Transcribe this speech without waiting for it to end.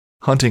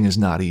Hunting is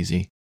not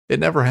easy.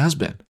 It never has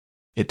been.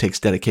 It takes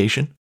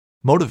dedication,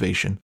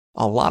 motivation,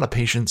 a lot of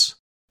patience,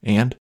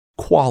 and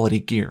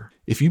quality gear.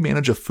 If you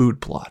manage a food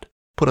plot,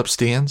 put up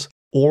stands,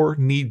 or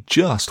need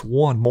just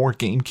one more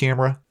game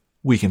camera,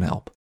 we can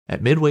help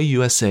at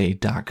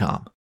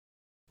MidwayUSA.com.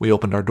 We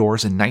opened our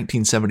doors in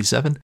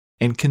 1977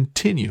 and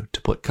continue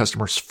to put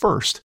customers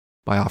first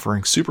by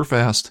offering super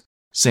fast,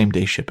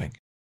 same-day shipping.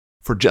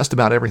 For just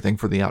about everything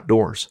for the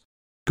outdoors,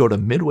 go to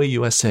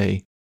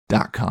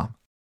MidwayUSA.com.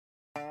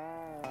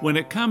 When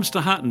it comes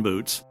to hunting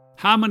boots,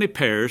 how many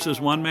pairs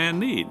does one man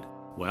need?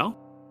 Well,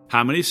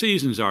 how many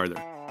seasons are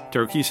there?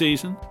 Turkey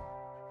season?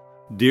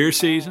 Deer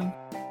season?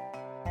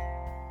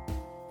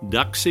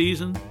 Duck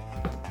season?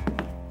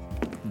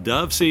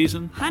 Dove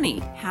season?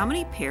 Honey, how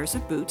many pairs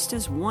of boots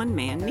does one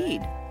man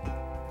need?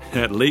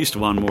 At least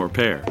one more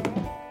pair.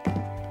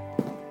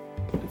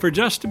 For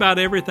just about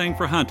everything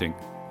for hunting,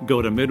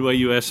 go to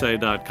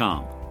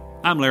MidwayUSA.com.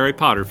 I'm Larry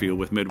Potterfield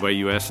with Midway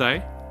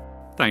USA.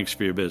 Thanks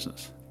for your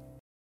business.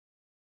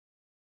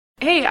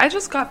 Hey, I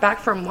just got back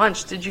from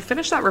lunch. Did you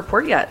finish that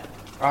report yet?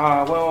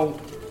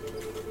 Well,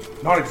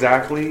 not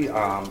exactly.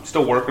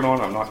 Still working on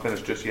it. I'm not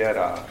finished just yet.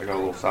 I got a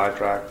little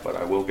sidetracked, but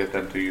I will get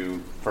them to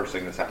you first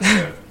thing this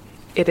afternoon.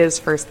 It is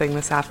first thing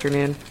this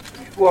afternoon.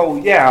 Well,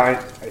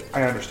 yeah,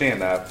 I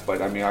understand that,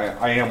 but I mean,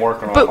 I am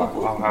working on it.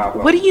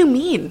 What do you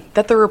mean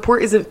that the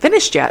report isn't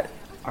finished yet?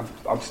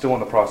 I'm still in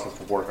the process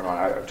of working on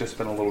it. I've just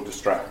been a little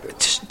distracted.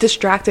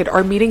 Distracted?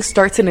 Our meeting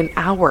starts in an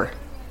hour.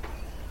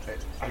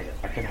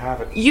 I can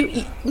have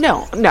it.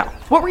 No.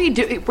 What were you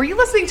doing? Were you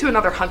listening to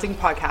another hunting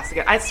podcast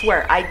again? I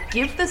swear, I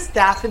give the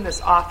staff in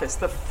this office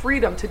the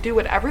freedom to do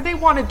whatever they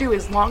want to do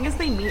as long as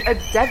they meet a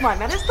deadline.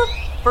 That is the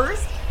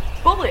first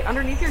bullet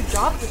underneath your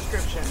job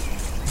description.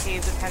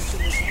 Pays attention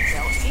to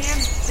detail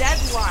and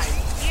deadline.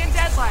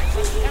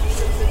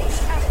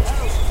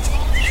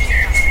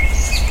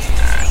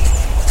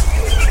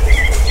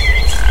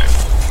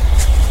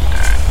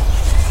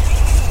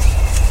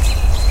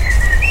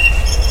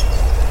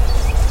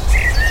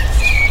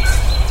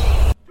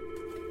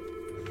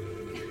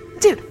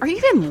 Dude, are you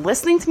even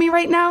listening to me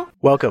right now?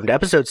 Welcome to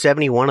episode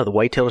 71 of the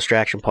Whitetail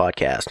Distraction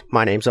Podcast.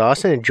 My name's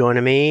Austin, and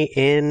joining me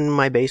in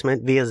my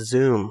basement via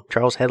Zoom,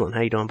 Charles Headland.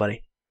 How you doing,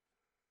 buddy?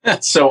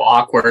 That's so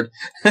awkward.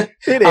 It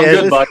I'm is.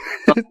 good, bud.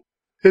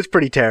 It's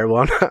pretty terrible.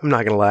 I'm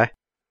not going to lie.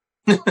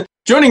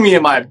 Joining me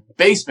in my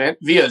basement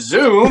via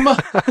Zoom.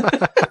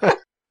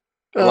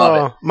 Love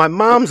it. My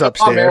mom's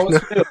upstairs.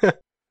 Man,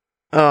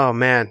 Oh,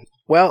 man.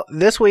 Well,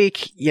 this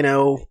week,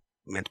 it's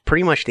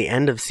pretty much the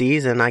end of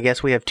season. I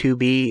guess we have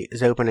 2B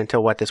is open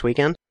until what, this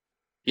weekend?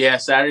 Yeah,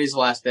 Saturday's the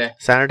last day.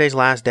 Saturday's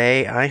last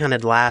day. I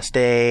hunted last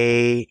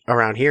day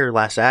around here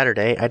last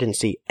Saturday. I didn't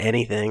see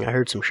anything. I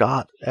heard some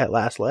shots at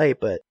last light,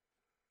 but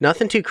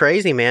nothing too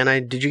crazy, man.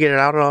 Did you get it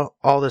out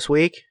all this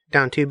week?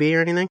 Down 2B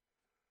or anything?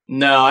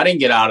 No, I didn't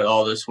get out at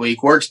all this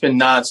week. Work's been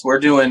nuts. We're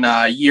doing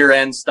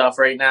year-end stuff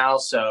right now,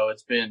 so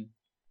it's been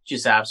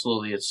just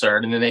absolutely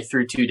absurd. And then they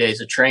threw 2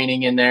 days of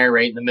training in there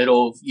right in the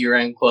middle of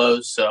year-end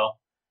close, so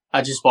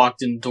I just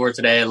walked in the door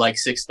today at like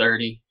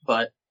 6:30,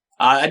 but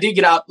I did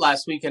get out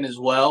last weekend as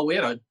well. We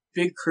had a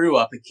big crew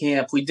up at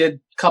camp. We did a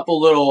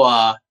couple little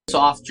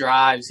soft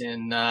drives,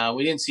 and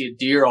we didn't see a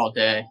deer all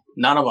day.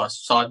 None of us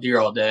saw a deer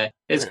all day.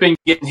 It's been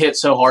getting hit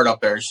so hard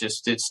up there.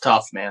 It's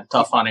tough, man.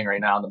 Tough hunting right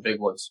now in the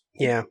big woods.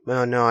 Yeah,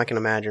 well, no, I can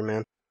imagine,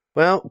 man.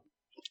 Well,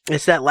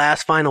 it's that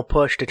last final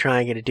push to try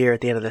and get a deer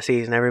at the end of the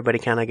season. Everybody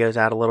kind of goes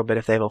out a little bit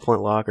if they have a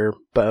flintlock or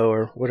bow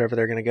or whatever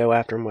they're going to go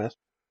after them with.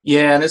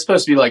 Yeah, and it's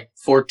supposed to be like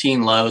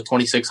 14 low,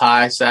 26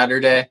 high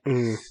Saturday.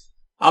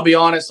 I'll be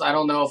honest, I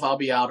don't know if I'll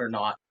be out or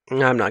not.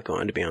 I'm not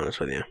going, to be honest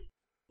with you.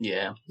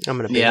 Yeah. I'm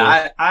going to be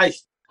Yeah, I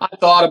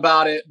thought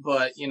about it,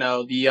 but,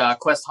 the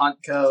Quest Hunt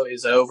Co.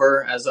 is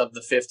over as of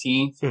the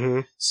 15th. Mm-hmm.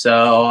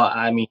 So,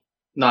 I mean,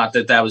 not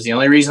that was the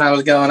only reason I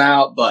was going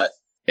out, but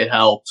it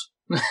helped.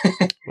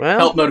 Well,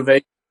 helped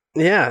motivate.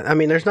 Yeah, I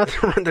mean, there's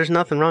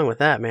nothing wrong with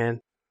that,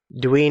 man.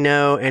 Do we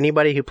know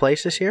anybody who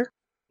placed this year?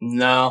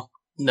 No,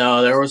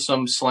 there were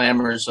some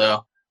slammers,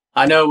 though.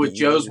 I know with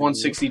Joe's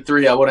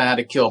 163, I would have had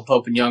to kill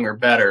Pope and Young or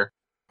better,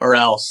 or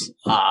else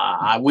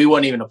we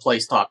wouldn't even have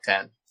placed top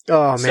 10.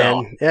 Oh, man.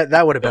 So, yeah,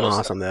 that would have been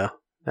awesome, though.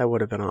 That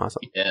would have been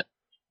awesome. Yeah.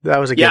 That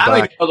was a good buck.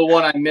 I think the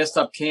one I missed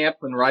up camp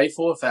and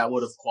rifle, if that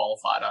would have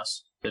qualified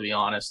us, to be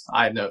honest.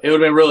 It would have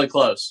been really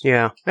close.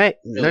 Yeah. Hey,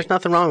 there's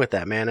nothing wrong with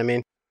that, man. I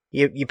mean,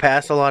 you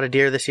passed a lot of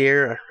deer this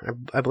year.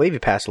 I believe you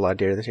passed a lot of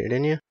deer this year,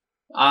 didn't you?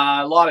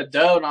 A lot of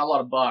doe, not a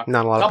lot of buck.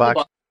 Not a lot of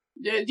buck.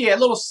 Yeah,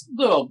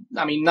 little,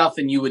 I mean,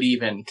 nothing you would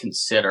even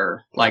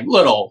consider, like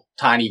little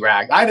tiny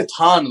rag. I had a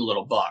ton of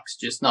little bucks,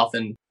 just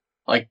nothing,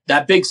 like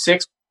that big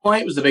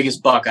 6-point was the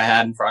biggest buck I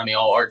had in front of me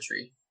all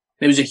archery.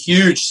 It was a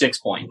huge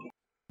 6-point.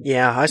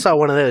 Yeah, I saw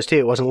one of those too.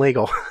 It wasn't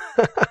legal.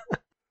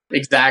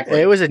 Exactly.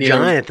 It was a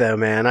giant though,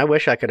 man. I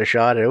wish I could have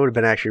shot it. It would have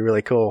been actually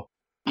really cool.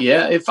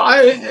 Yeah, if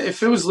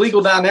it was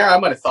legal down there, I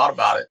might have thought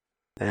about it.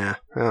 Yeah,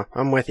 oh,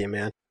 I'm with you,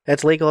 man.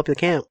 That's legal up at the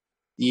camp.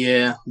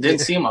 Yeah, didn't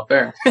see him up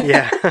there.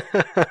 Yeah.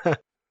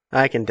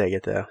 I can dig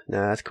it, though.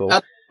 No, that's cool.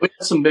 We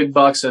got some big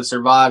bucks that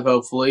survive,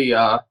 hopefully.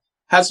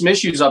 had some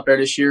issues up there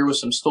this year with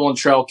some stolen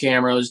trail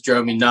cameras,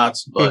 drove me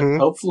nuts. But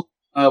hopefully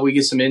we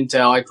get some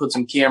intel. I put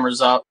some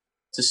cameras up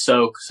to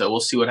soak, so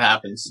we'll see what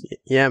happens.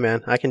 Yeah,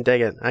 man, I can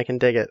dig it.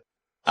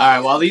 All right,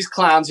 well, these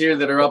clowns here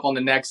that are up on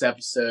the next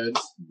episode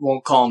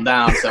won't calm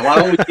down. So why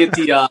don't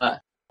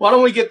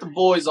we get the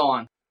boys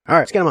on? All right,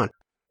 let's get them on.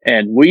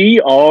 And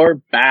we are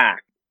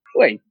back.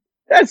 Wait,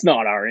 that's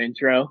not our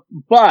intro.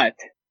 But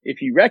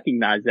if you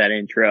recognize that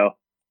intro,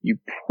 you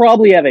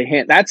probably have a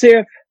hint. That's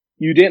if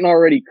you didn't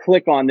already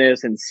click on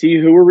this and see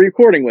who we're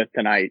recording with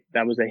tonight.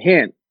 That was a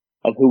hint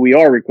of who we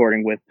are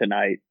recording with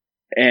tonight.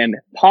 And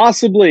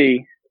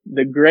possibly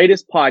the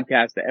greatest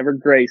podcast to ever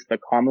grace the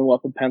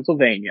Commonwealth of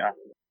Pennsylvania,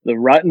 the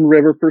Rutten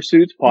River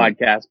Pursuits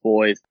podcast,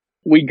 boys.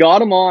 We got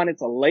them on.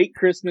 It's a late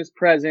Christmas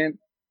present.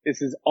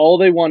 This is all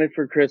they wanted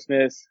for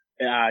Christmas.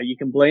 You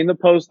can blame the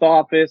post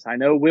office. I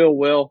know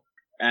will.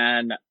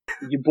 And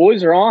you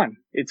boys are on.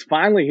 It's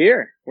finally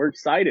here. We're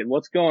excited.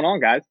 What's going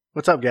on, guys?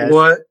 What's up, guys?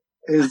 What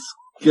is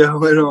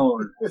going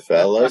on?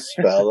 Fellas.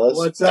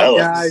 What's up,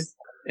 guys?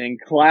 In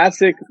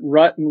classic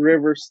Rutten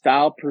River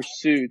style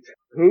pursuit,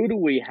 who do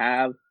we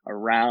have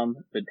around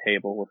the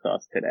table with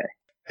us today?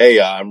 Hey,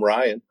 I'm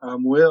Ryan.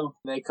 I'm Will.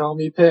 They call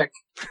me Pick.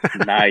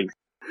 Nice.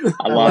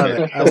 I love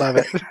it. I love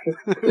it.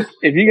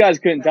 If you guys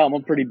couldn't tell, I'm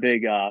a pretty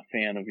big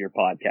fan of your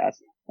podcast.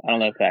 I don't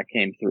know if that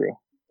came through.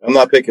 I'm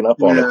not picking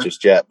up on it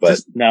just yet, but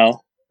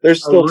no.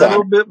 There's still time. A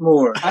little bit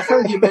more. I've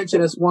heard you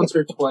mention us once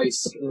or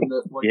twice in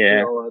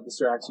the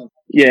distraction.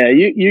 Yeah,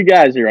 you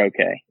guys are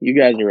okay.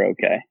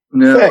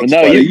 No, thanks,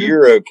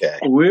 you're okay.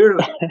 We're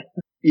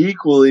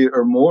equally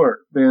or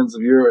more fans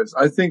of yours.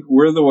 I think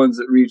we're the ones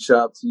that reached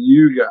out to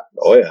you guys.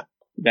 Oh, yeah.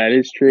 That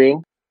is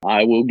true.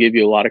 I will give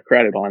you a lot of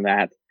credit on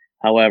that.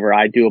 However,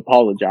 I do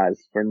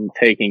apologize for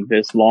taking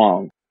this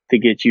long to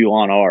get you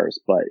on ours,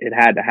 but it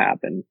had to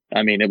happen.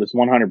 I mean, it was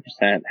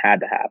 100% had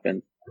to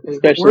happen,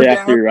 especially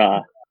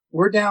after.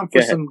 We're down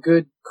for some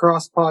good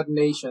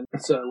cross-pollination,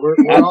 so we're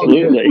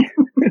absolutely.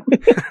 All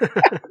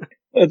good.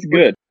 That's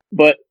good.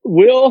 But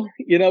Will,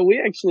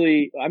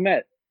 I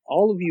met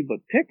all of you but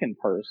Pick in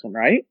person,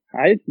 right?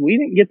 We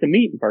didn't get to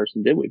meet in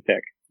person, did we,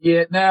 Pick?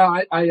 Yeah, no,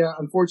 I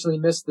unfortunately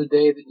missed the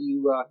day that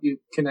you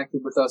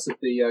connected with us at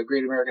the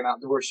Great American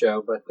Outdoor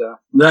Show, but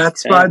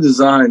that's by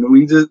design.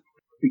 We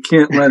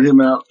can't let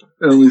him out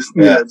at least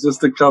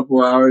just a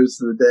couple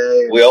hours a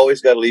day. We always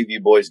got to leave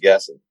you boys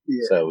guessing,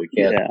 so we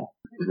can't. Yeah.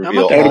 That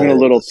would have been a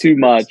little too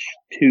much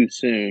too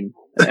soon.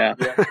 Yeah.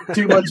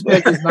 Too much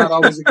Pick is not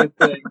always a good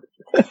thing.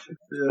 But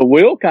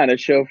Will kind of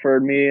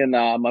chauffeured me and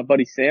my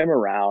buddy Sam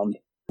around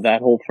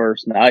that whole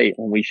first night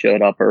when we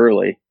showed up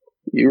early.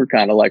 You were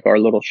kind of like our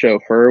little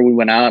chauffeur. We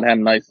went out, had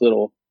a nice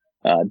little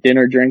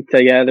dinner drink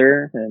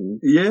together,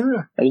 and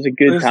that was a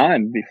good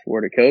time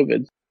before the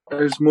COVID.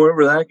 There's more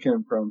where that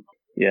came from.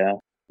 Yeah.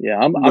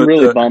 I'm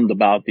really bummed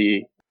about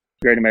the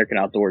Great American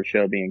Outdoor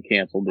Show being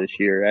canceled this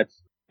year.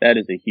 That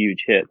is a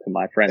huge hit to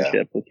my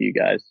friendship with you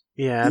guys.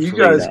 Yeah, absolutely.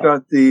 You guys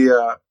got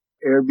the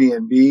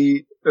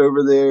Airbnb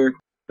over there.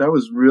 That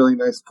was a really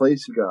nice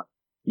place you got.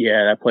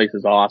 Yeah, that place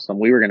is awesome.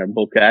 We were going to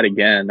book that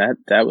again.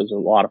 That was a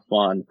lot of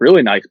fun.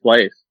 Really nice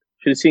place.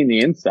 Should have seen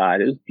the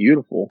inside. It was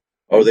beautiful.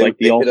 Oh, they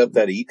hit up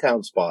that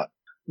E-Town spot.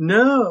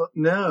 No.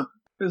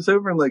 It was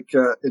over in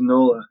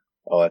Enola.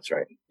 Oh, that's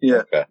right. Yeah.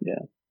 Okay. Yeah.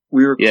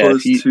 We were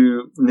close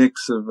to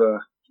Nick's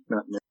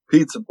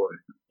Pizza Boy.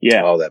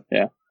 Yeah. Oh,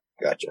 yeah.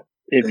 Gotcha.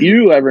 If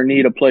you ever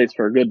need a place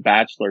for a good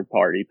bachelor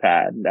party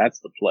pad, that's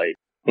the place.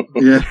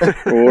 Yeah.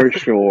 For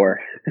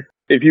sure.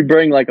 If you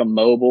bring like a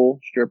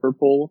mobile stripper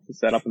pole to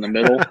set up in the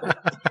middle.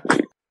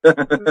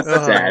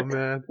 Oh,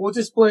 man. We'll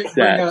just bring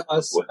a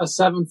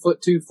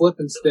 7'2"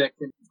 flipping stick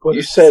and put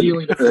you a said,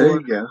 ceiling to there floor.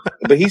 you go.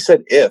 But he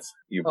said if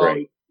you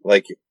bring.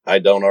 Like, I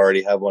don't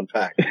already have one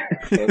packed.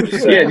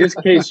 Yeah, just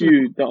in case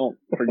you don't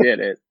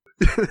forget it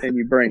and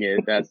you bring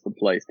it, that's the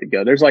place to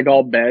go. There's like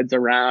all beds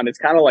around. It's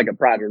kind of like a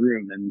private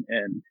room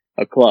and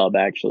a club,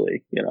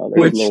 actually. There's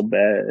a little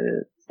bed.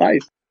 It's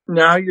nice.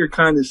 Now you're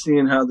kind of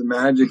seeing how the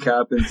magic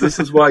happens. This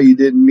is why you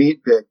didn't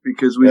meet Pick,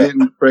 because we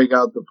didn't break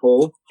out the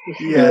pole.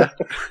 Yeah.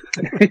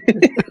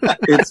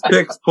 It's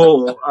Pick's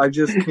pole. I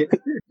just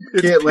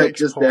can't let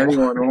just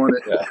anyone on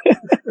it. Yeah.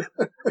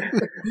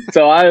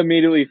 So I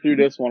immediately threw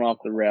this one off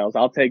the rails.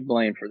 I'll take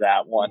blame for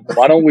that one.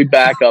 Why don't we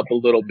back up a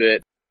little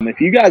bit? If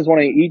you guys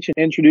want to each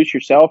introduce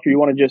yourself, or you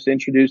want to just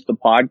introduce the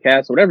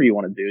podcast, whatever you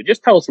want to do,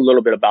 just tell us a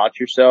little bit about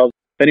yourselves.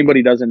 If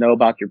anybody doesn't know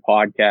about your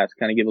podcast,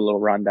 kind of give a little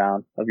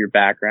rundown of your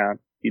background,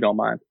 if you don't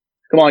mind.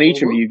 Come on,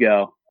 each of you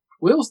go.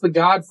 Will's the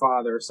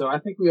godfather, so I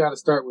think we got to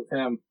start with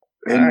him.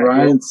 And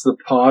Ryan's the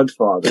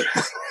podfather.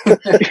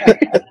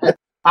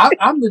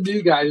 I'm the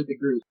new guy to the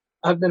group.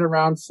 I've been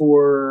around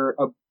for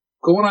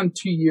going on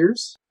 2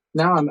 years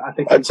now.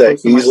 I'd say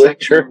easily,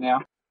 sure.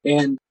 Now,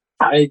 and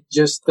I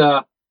just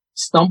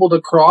stumbled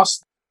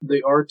across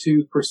the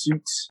R2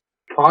 Pursuits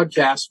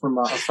podcast from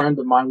a friend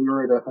of mine. We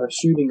were at a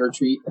shooting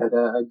retreat at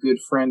a good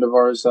friend of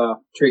ours,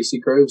 Tracy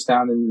Groves,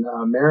 down in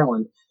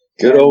Maryland.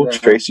 Good old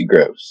Tracy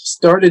Groves.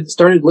 Started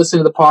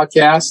listening to the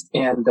podcast,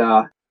 and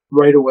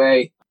right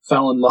away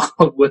fell in love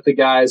with the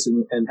guys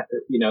and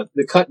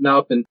the cutting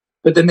up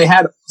but then they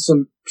had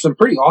some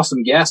pretty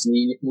awesome guests and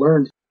you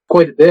learned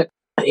quite a bit.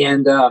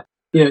 And,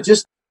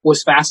 just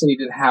was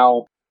fascinated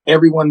how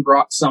everyone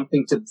brought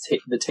something to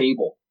the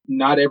table.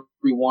 Not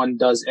everyone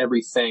does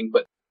everything,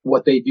 but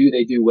what they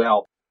do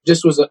well.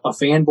 Just was a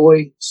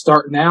fanboy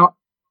starting out,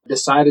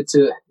 decided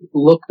to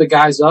look the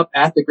guys up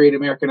at the Great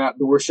American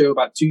Outdoor Show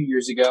about 2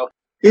 years ago.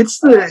 It is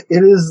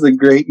the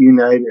great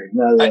uniter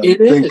now that I'm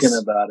thinking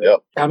about it. Yep.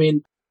 I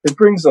mean, it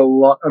brings a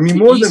lot,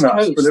 more East than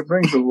us, Coast. but it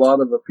brings a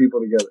lot of the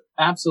people together.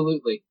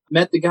 Absolutely.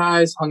 Met the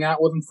guys, hung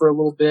out with them for a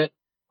little bit,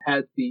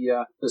 had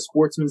the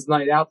Sportsman's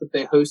Night Out that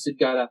they hosted,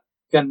 got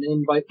an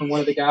invite from one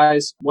of the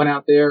guys, went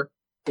out there,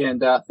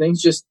 and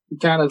things just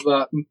kind of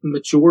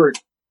matured.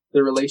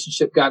 The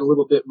relationship got a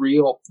little bit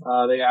real.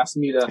 They asked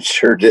me to. It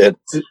sure did.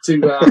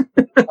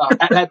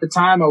 At the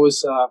time, I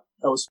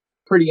was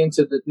pretty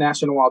into the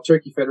National Wild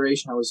Turkey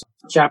Federation. I was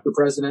chapter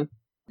president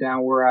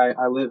down where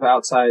I live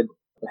outside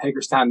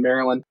Hagerstown,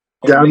 Maryland.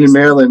 Down in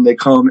Maryland, they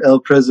call him El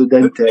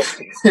Presidente.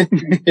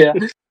 Yeah.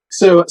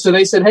 So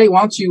they said, hey,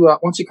 why don't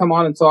you come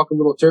on and talk a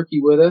little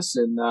turkey with us?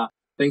 And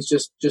things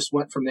just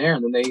went from there.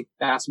 And then they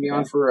asked me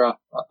on for a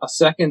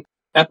second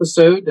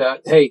episode.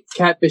 Hey,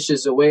 Catfish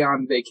is away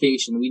on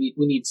vacation. We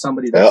need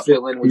somebody to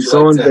fill in. He's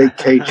on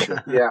vacation.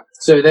 Yeah.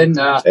 So then,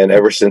 and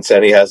ever since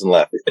then, he hasn't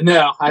left.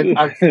 No,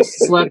 I've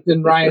slept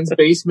in Ryan's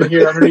basement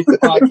here underneath the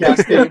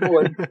podcast table,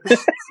 and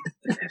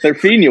they're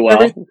feeding you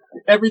well.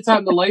 Every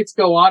time the lights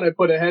go on, I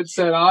put a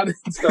headset on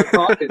and start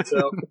talking.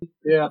 So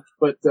yeah,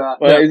 but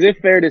is it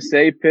fair to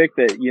say, Pick,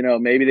 that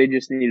maybe they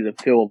just needed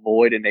to fill a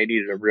void and they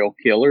needed a real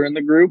killer in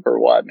the group, or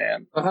what,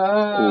 man?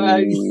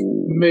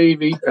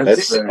 Maybe.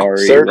 That's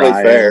certainly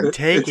fair.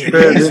 Take it.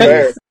 It's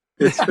fair.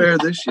 It's fair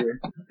this year.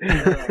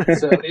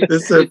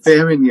 This is a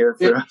famine year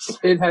for us.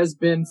 It has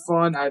been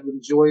fun. I've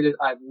enjoyed it.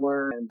 I've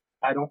learned. And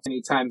I don't see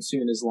any time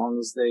soon as long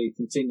as they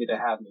continue to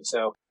have me.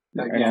 So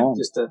again,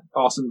 just an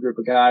awesome group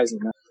of guys,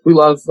 and we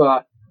love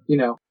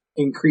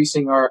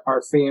increasing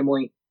our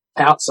family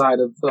outside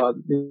of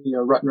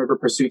Rutten River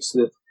Pursuits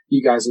to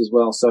you guys as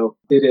well. So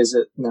it is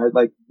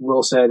like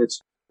Will said,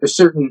 there's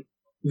certain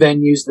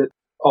venues that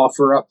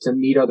offer up to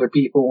meet other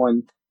people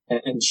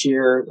and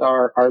share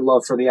our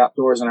love for the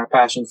outdoors and our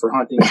passion for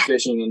hunting and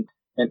fishing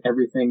and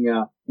everything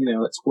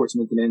that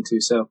sportsmen get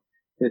into. So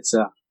it's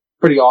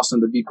pretty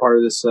awesome to be part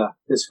of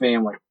this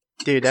family.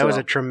 Dude, that was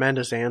a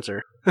tremendous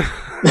answer.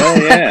 Oh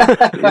yeah.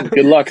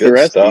 Good luck to the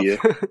rest of you.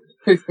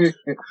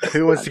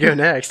 Who wants to go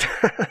next?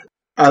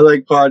 I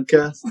like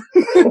podcasts.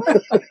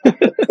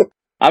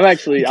 I'll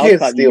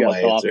cut you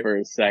guys off for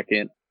a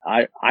second.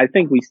 I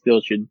think we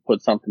still should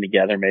put something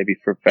together maybe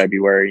for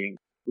February.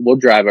 We'll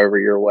drive over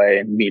your way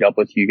and meet up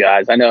with you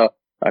guys. I know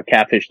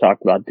Catfish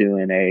talked about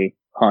doing a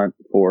hunt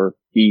for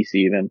geese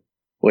even,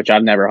 which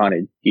I've never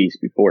hunted geese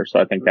before, so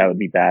I think that would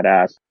be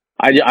badass.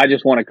 I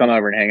just want to come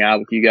over and hang out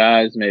with you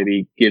guys,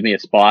 maybe give me a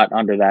spot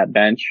under that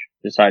bench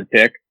beside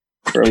Pick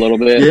for a little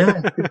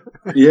bit.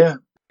 Yeah.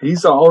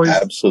 He's always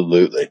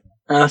absolutely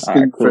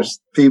asking for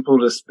people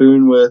to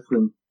spoon with,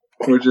 and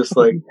we're just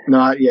like,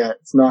 not yet.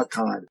 It's not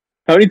time.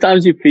 How many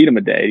times do you feed him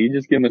a day? Do you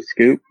just give him a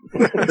scoop?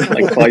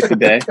 Like twice a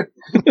day?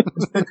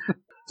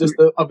 Just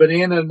a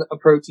banana and a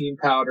protein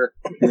powder.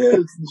 Yeah.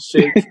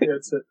 Shake.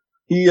 That's it.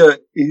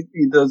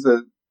 He does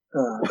a,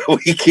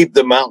 we keep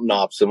the mountain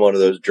ops in one of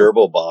those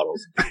gerbil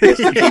bottles. He has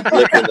to keep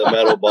licking the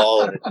metal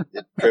ball and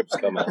it trips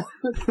come out.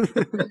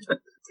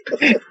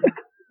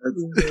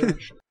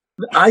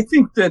 I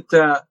think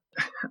that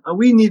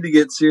we need to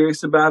get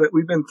serious about it.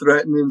 We've been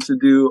threatening to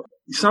do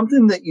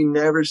something that you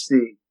never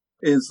see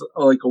is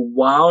like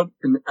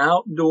an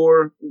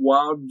outdoor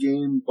wild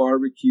game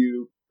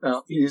barbecue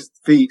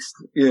feast.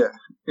 Yeah.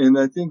 And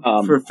I think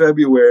for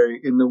February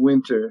in the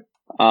winter.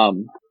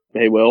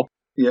 Hey, Will.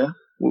 Yeah.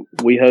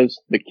 We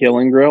host the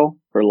Killing Grill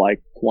for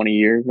like 20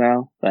 years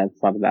now. That's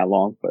not that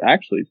long, but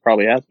actually it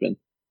probably has been.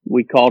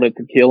 We called it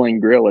the Killing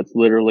Grill. It's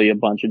literally a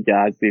bunch of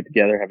guys get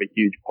together, have a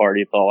huge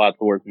party. It's all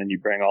outdoors, and then you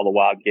bring all the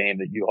wild game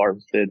that you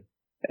harvested,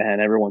 and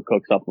everyone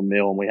cooks up a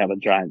meal, and we have a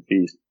giant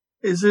feast.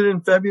 Is it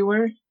in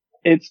February?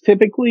 It's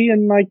typically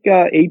in like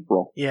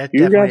April. Yeah,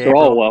 you guys April.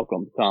 are all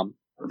welcome to come.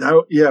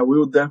 Yeah, we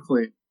will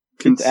definitely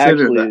consider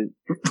it's actually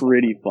that.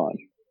 Pretty fun.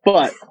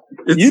 But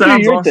you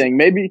do your awesome. Thing.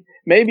 Maybe.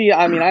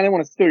 I mean, I didn't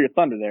want to steal your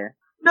thunder there.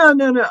 No.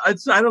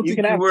 I don't think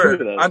you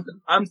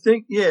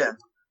were.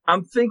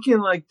 I'm thinking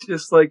like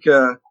just like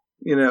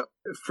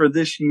for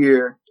this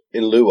year.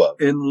 In lieu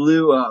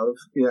of.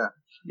 Yeah.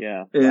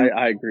 Yeah,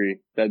 I agree.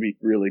 That'd be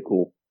really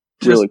cool.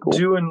 Really cool.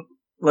 Doing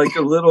like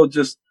a little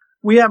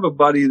we have a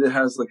buddy that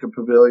has like a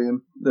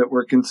pavilion that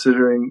we're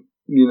considering,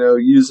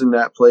 using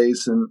that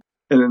place, and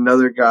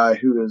another guy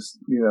who is,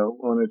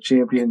 on a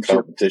championship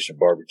competition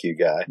barbecue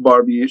guy.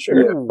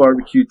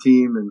 Barbecue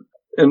team,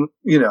 and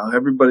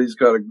everybody's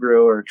got a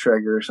grill or a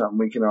Traeger or something.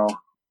 We can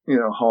all,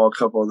 haul a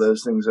couple of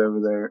those things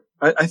over there.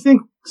 I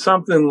think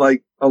something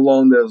like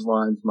along those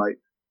lines might.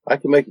 I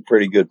can make a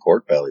pretty good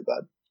pork belly,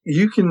 bud.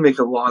 You can make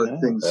a lot of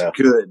things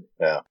good.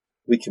 Yeah,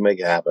 we can make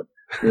it happen.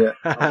 Yeah,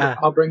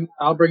 I'll bring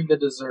the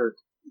dessert.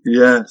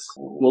 Yes.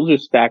 We'll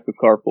just stack the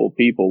car full of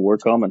people. We're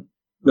coming.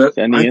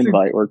 Send the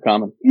invite. We're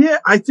coming. Yeah,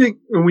 I think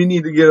we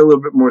need to get a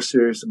little bit more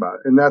serious about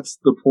it. And that's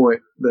the point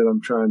that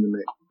I'm trying to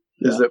make,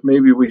 is that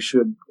maybe we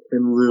should,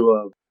 in lieu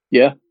of.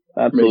 Yeah,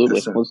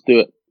 absolutely. Let's do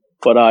it.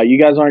 But you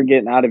guys aren't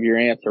getting out of your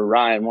answer.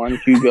 Ryan, why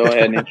don't you go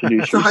ahead and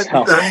introduce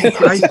yourself?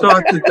 I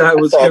thought that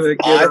was going to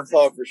get I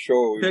thought for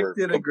sure we were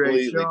did a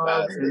great job,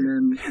 past it.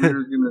 and then we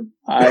were going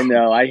to. I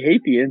know. I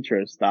hate the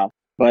intro stuff,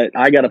 but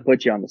I got to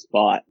put you on the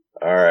spot.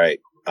 All right.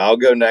 I'll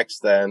go next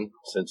then,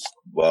 since,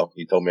 well,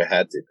 you told me I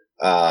had to.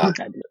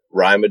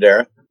 Ryan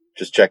Madera.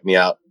 Just check me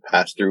out.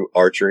 Pass Through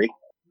Archery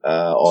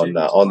on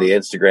the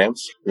Instagrams.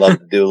 Love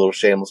to do a little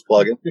shameless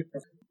plugging.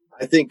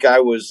 I think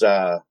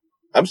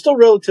I'm still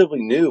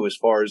relatively new as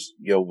far as,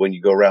 when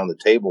you go around the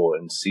table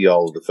and see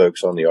all of the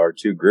folks on the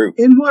R2 group.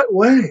 In what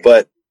way?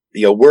 But,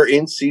 we're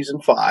in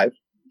season 5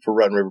 for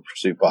Run River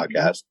Pursuit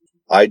podcast.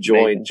 I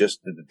joined just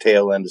at the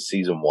tail end of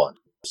season 1.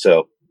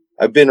 So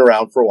I've been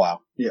around for a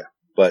while. Yeah.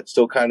 But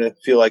still kind of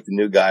feel like the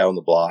new guy on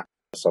the block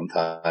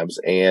sometimes.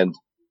 And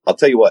I'll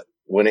tell you what,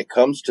 when it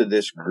comes to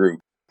this group,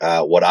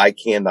 what I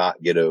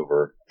cannot get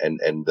over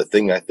and the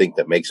thing I think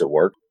that makes it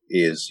work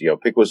is,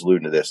 Pick was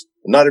alluding to this.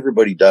 Not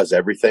everybody does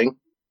everything,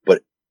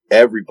 but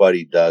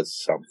everybody does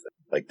something.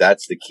 Like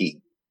that's the key.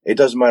 It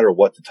doesn't matter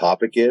what the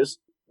topic is.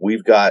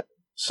 We've got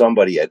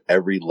somebody at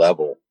every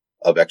level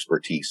of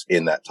expertise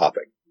in that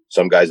topic.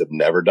 Some guys have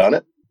never done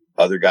it.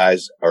 Other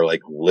guys are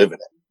like living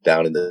it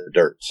down in the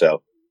dirt.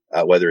 So,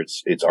 whether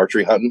it's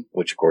archery hunting,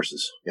 which of course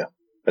is,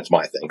 that's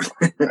my thing,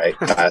 right?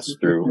 Pass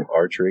Through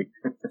Archery.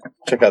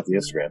 Check out the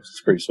Instagrams.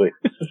 It's pretty sweet.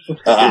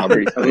 Love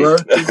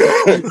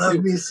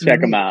me some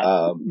Check him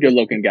out. Good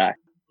looking guy.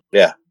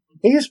 Yeah.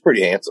 He is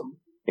pretty handsome.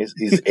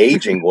 He's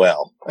aging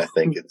well. I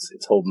think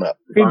it's holding up.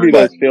 He do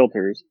those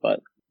filters,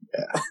 but.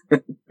 Yeah.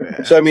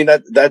 So, I mean,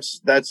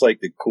 that's like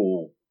the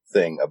cool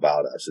thing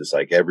about us is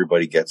like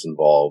everybody gets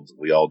involved.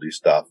 We all do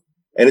stuff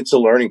and it's a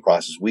learning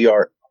process. We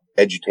are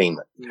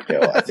edutainment.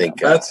 I think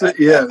that's it.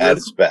 Yeah. At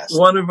its best.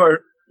 One of our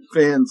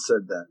fans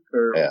said that,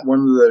 or one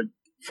of the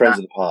friends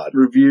of the pod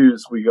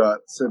reviews we got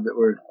said that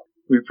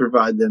we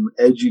provide them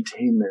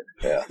edutainment.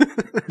 Yeah.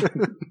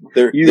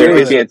 You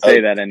really can't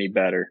say that any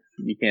better.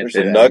 You can't say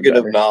that. There's a nugget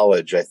of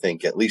knowledge, I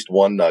think, at least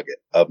one nugget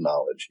of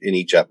knowledge in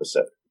each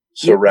episode,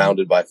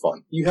 surrounded by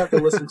fun. You have to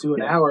listen to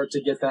an hour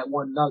to get that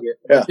one nugget.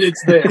 Yeah.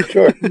 It's there.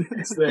 Sure.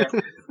 It's there.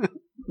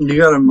 You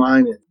got to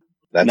mine it.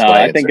 That's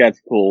I think that's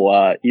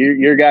cool.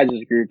 Your guys'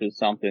 group is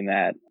something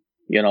that,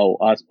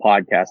 us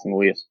podcasting,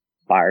 we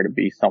aspire to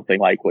be something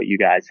like what you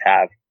guys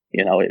have,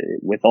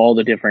 with all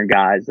the different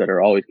guys that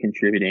are always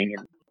contributing.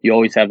 And you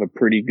always have a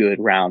pretty good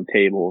round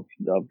table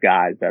of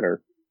guys that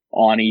are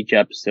on each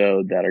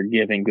episode that are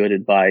giving good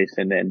advice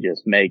and then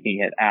just making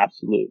it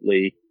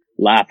absolutely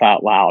laugh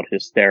out loud,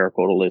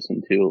 hysterical to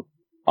listen to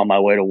on my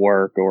way to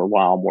work or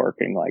while I'm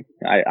working. Like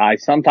I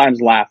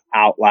sometimes laugh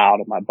out loud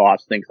and my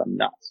boss thinks I'm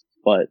nuts,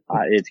 but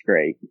it's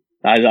great.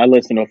 I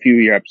listened to a few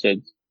of your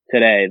episodes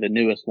today, the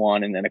newest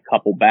one, and then a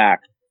couple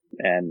back.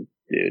 And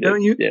dude,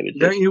 don't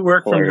you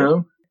work hilarious. from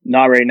home?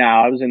 Not right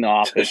now. I was in the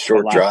office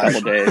for the last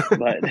couple days,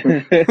 but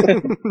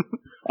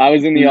I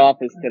was in the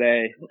office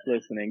today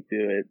listening to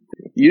it.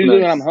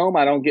 Usually when I'm home,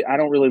 I don't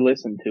really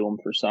listen to them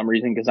for some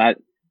reason because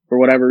for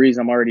whatever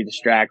reason, I'm already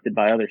distracted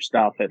by other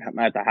stuff at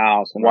the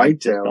house. And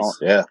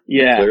Whitetails.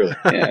 Yeah. Clearly.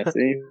 Yeah.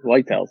 See,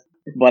 whitetails.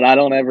 But I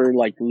don't ever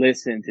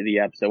listen to the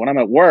episode. When I'm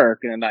at work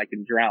and I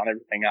can drown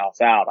everything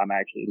else out, I'm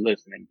actually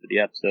listening to the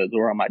episodes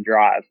or on my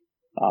drive.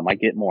 I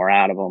get more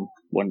out of them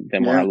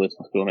than when I listen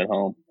to them at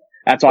home.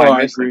 That's why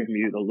I miss the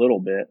commute a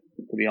little bit,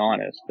 to be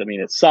honest. I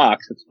mean, it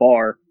sucks. It's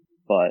far,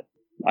 but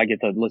I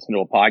get to listen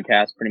to a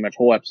podcast pretty much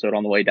whole episode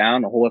on the way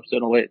down, the whole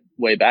episode on the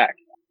way back.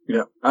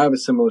 Yeah. I have a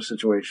similar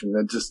situation.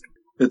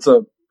 It's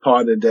a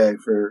pod a day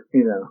for,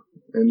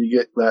 and you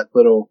get that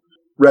little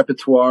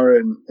repertoire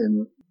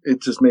and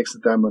it just makes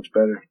it that much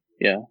better.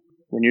 Yeah.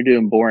 When you're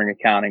doing boring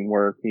accounting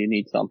work, you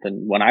need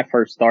something. When I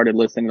first started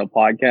listening to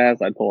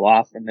podcasts, I told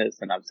Austin this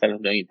and I've said it a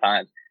million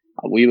times.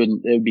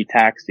 It would be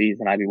tax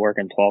season. I'd be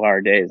working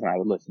 12-hour days and I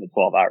would listen to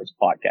 12 hours of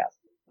podcasts.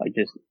 Like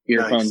just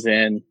earphones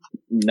in,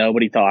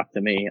 nobody talk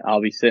to me.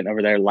 I'll be sitting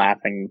over there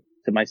laughing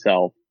to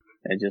myself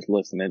and just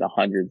listening to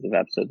hundreds of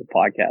episodes of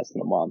podcasts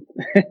in a month.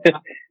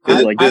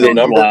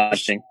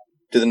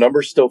 Do the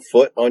numbers still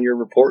foot on your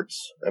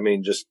reports? I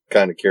mean, just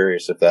kind of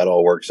curious if that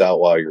all works out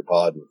while you're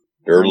podding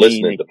or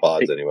listening to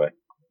pods anyway.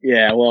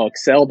 Yeah, well,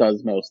 Excel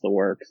does most of the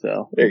work,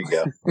 so. There you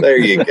go. There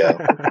you go.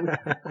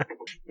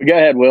 Go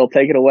ahead, Will.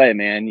 Take it away,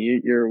 man.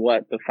 You're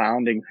the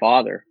founding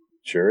father?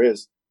 Sure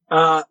is.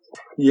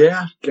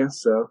 Yeah,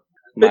 guess so.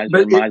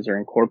 Miser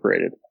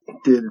Incorporated.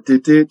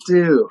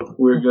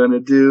 We're gonna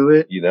do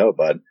it. You know,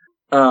 bud.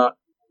 I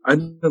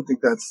don't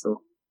think that's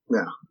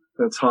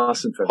that's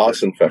Haas and Pfeffer.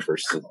 Haas and Pfeffer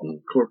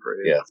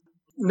Incorporated. Yeah.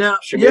 Now,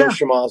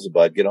 Shemaza,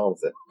 bud. Get on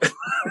with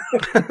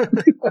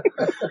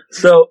it.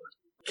 So,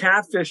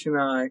 Catfish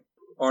and I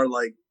are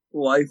like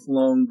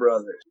lifelong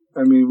brothers.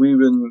 I mean, we're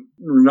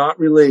not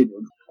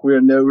related.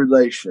 We're no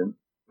relation,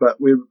 but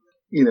we've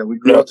you know, we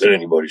grew Not up. that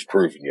anybody's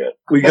proven yet.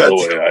 We By got the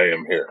way, I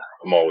am here.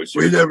 I'm always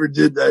here. We never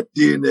did that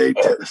DNA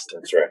test.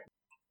 That's right.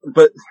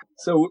 But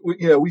so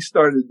we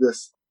started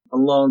this a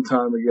long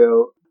time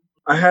ago.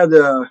 I had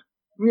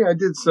I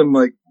did some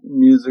like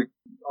music,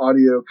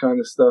 audio kind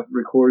of stuff,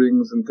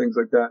 recordings and things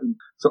like that. And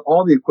so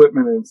all the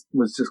equipment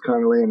was just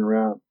kind of laying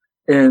around.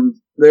 And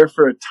there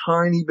for a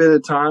tiny bit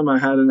of time, I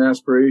had an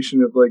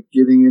aspiration of like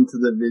getting into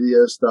the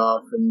video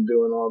stuff and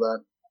doing all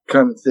that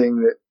kind of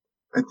thing that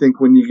I think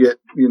when you get,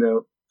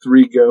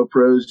 3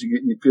 GoPros,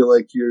 you feel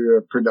like you're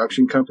a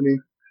production company.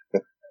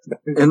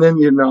 And then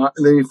you're not,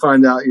 and then you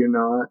find out you're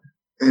not.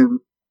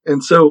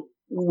 And so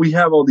we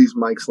have all these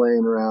mics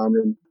laying around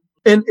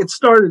and it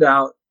started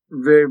out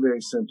very,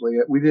 very simply.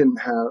 We didn't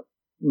have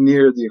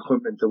near the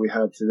equipment that we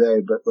have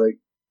today, but like,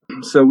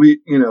 so we,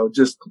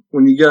 just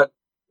when you got,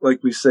 like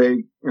we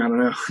say, I don't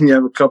know, you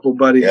have a couple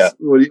buddies. Yeah.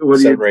 What do you,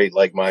 Separate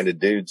like-minded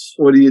dudes.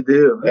 what do you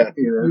do? Yeah.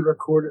 We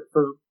record it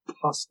for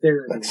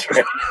posterity. That's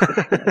right.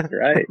 That's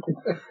right.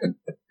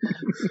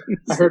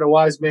 I heard a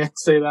wise man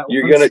say that.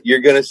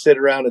 You're gonna sit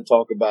around and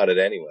talk about it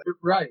anyway.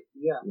 Right.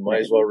 Yeah. You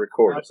might as well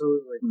record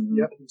Absolutely. Mm-hmm.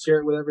 Yep. And share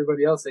it with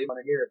everybody else. They want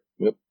to hear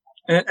it.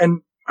 it.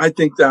 And I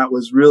think that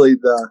was really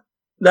the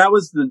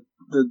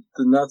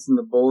nuts and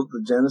the bolts,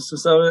 the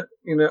genesis of it,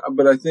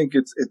 but I think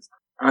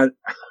I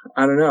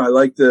don't know. I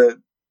like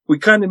we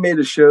kind of made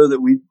a show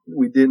that we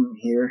didn't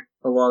hear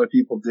a lot of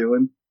people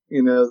doing,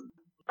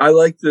 I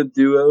like the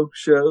duo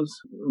shows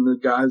and the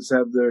guys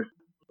have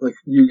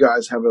you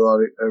guys have a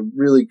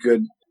really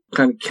good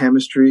kind of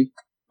chemistry,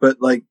 but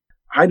like,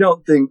 I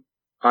don't think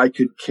I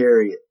could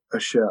carry a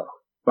show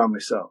by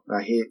myself.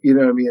 I hate,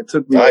 what I mean? It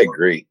took me. I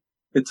agree.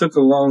 It took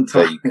a long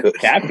time.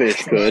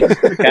 Catfish could.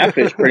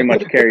 Catfish pretty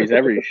much carries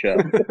every show.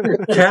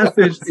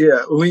 Catfish,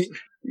 we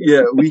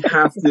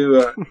have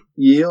to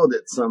yield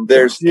at some point.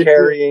 There's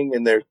carrying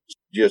and there's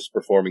just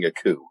performing a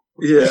coup.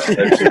 Yeah.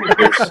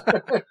 There's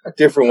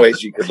different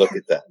ways you could look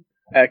at that.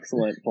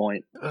 Excellent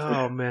point.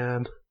 Oh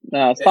man.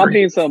 No, stop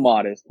being so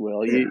modest,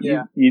 Will.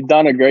 You've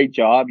done a great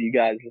job. You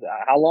guys,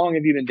 how long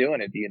have you been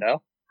doing it? Do you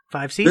know?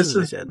 5 seasons,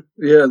 I said.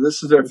 Yeah,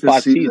 this is our 5th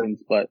 5 season.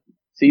 seasons, but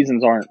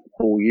seasons aren't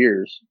full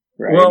years,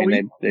 right? Well, I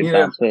mean, they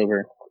bounce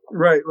over.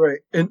 Right.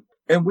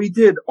 And we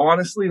did,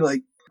 honestly,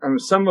 like,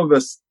 some of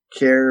us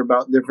care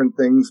about different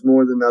things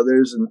more than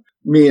others, and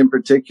me in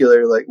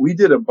particular, like, we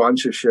did a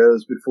bunch of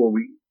shows before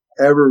we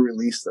ever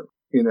released them,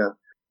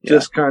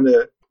 just kind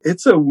of,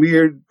 it's a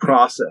weird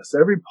process.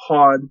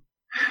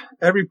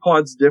 Every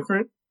pod's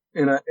different,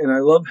 and I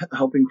love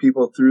helping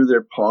people through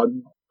their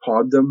poddom.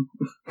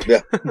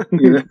 Yeah.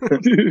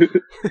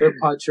 Their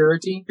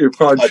podsurity. Your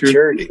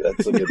Maturity.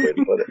 That's a good way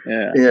to put it.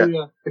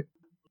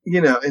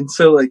 Yeah. And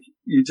so like,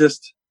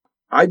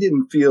 I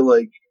didn't feel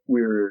like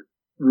we were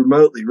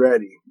remotely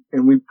ready,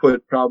 and we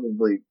put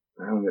probably,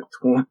 I don't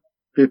know,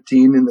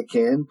 15 in the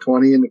can,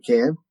 20 in the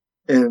can,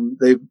 and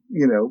they've,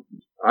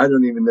 I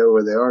don't even know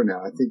where they are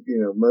now. I think,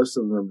 most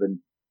of them have been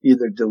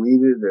either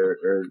deleted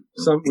or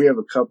some, we have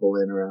a couple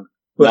in around.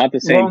 But not the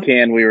same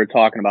can we were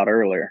talking about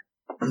earlier.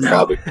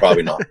 No.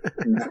 Probably not.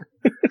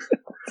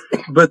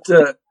 But,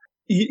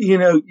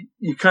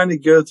 you kind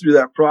of go through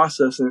that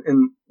process.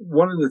 And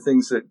one of the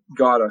things that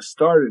got us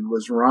started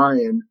was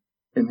Ryan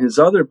and his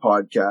other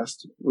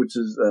podcast, which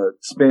is,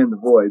 Span the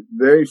Void.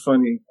 Very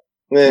funny,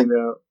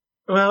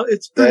 well,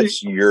 it's pretty,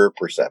 that's your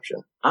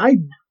perception.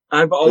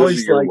 I've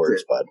always liked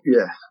words, it. Bud.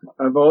 Yeah.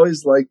 I've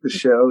always liked the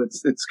show.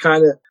 It's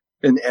kind of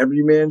an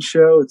everyman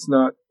show.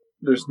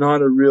 There's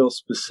not a real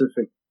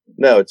specific.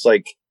 No, it's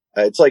like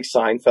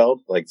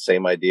Seinfeld, like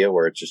same idea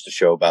where it's just a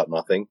show about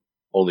nothing.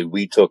 Only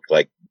we took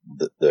like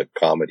the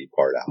comedy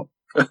part out.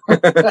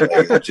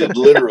 It's just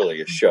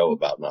literally a show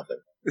about nothing,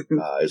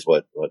 is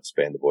what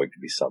Span the Void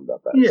could be summed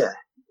up as. Yeah.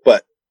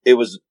 But it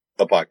was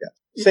a podcast.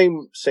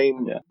 Same,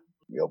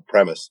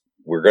 premise.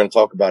 We're going to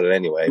talk about it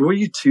anyway. Were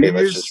you 2 years?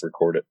 Let's just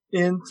record it.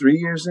 3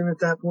 years in at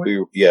that point?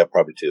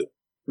 Probably 2.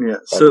 Yeah.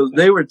 So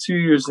they were 2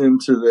 years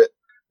into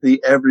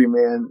the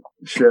Everyman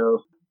show,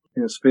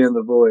 Span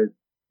the Void.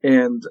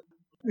 And,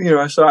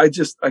 so I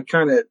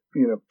kind of,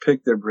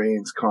 picked their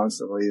brains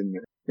constantly,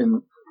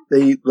 and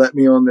they let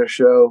me on their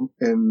show,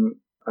 and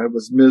I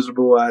was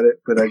miserable at it,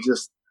 but I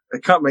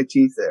cut my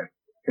teeth there.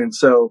 And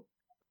so,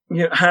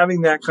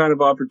 having that kind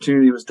of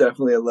opportunity was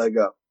definitely a leg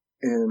up.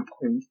 And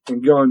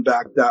going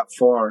back that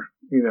far,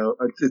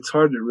 it's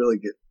hard to really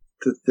get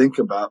to think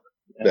about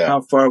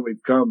how far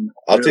we've come.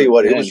 I'll tell you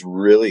what, it was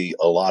really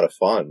a lot of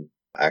fun.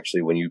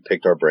 Actually, when you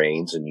picked our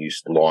brains and you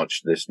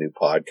launched this new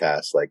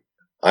podcast, like,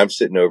 I'm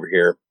sitting over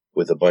here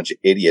with a bunch of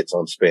idiots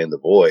on Span the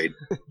Void,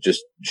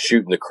 just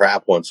shooting the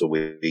crap once a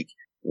week,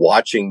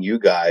 watching you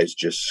guys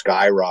just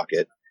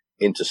skyrocket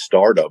into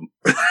stardom,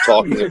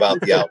 talking about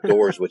the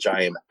outdoors, which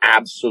I am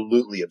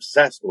absolutely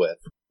obsessed with.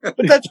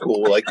 But that's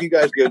cool. Like, you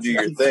guys go do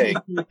your thing.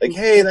 Like,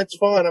 hey, that's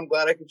fun. I'm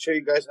glad I could show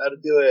you guys how to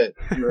do it.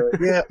 Right.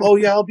 Yeah. Oh,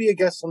 yeah, I'll be a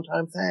guest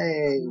sometime.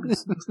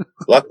 Thanks.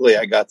 Luckily,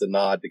 I got the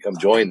nod to come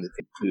join the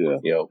team. Yeah.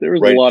 You know, there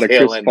was a lot of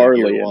Chris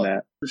Farley in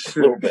that. A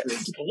little bit.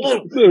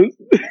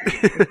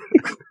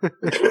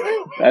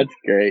 That's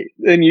great.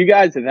 And you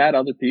guys have had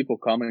other people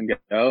come and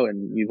go,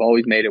 and you've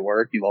always made it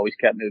work. You've always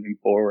kept moving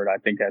forward. I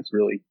think that's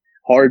really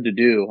hard to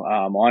do.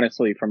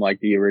 Honestly, from like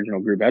the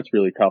original group, that's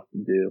really tough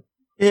to do.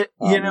 It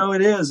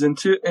is.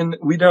 And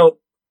we don't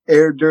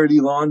air dirty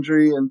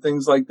laundry and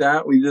things like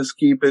that. We just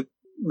keep it,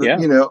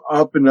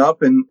 up and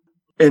up. And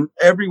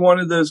every one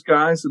of those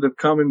guys that have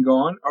come and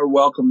gone are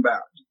welcome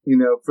back,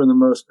 for the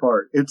most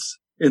part. It's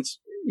it's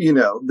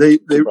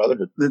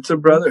a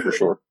brotherhood for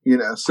sure.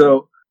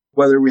 So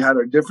whether we had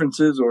our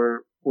differences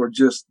or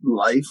just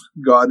life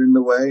got in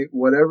the way,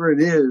 whatever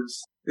it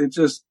is,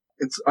 it's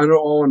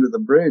all under the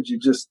bridge.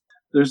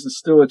 There's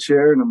still a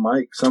chair and a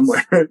mic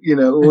somewhere,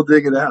 we'll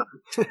dig it out.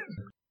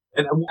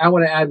 And I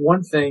want to add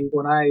one thing.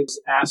 When I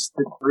asked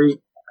the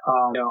group,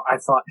 I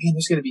thought, man,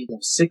 there's going to be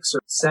 6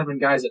 or 7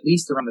 guys at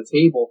least around the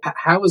table.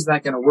 How is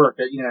that going to work?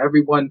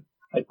 Everyone,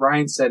 like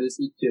Brian said,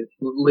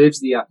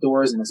 lives the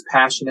outdoors and is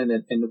passionate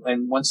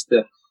and wants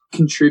to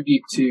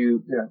contribute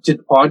to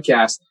the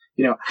podcast.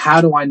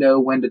 How do I know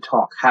when to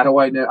talk? How do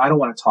I know? I don't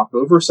want to talk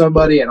over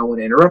somebody. I don't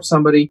want to interrupt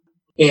somebody.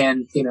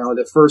 And,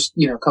 the first,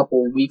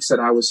 couple of weeks that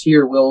I was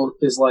here, Will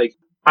is like,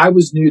 I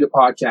was new to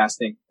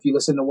podcasting. If you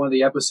listen to one of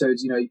the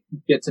episodes, you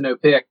get to know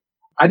Pick.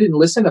 I didn't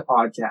listen to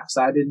podcasts.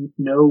 I didn't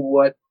know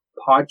what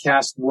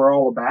podcasts were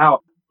all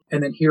about.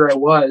 And then here I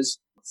was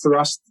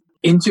thrust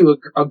into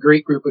a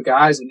great group of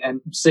guys and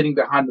sitting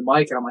behind the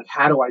mic. And I'm like,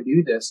 how do I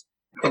do this?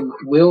 And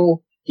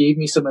Will gave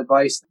me some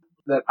advice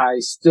that I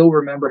still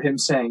remember him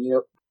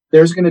saying,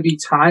 there's going to be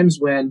times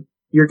when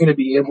you're going to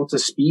be able to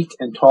speak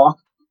and talk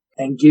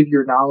and give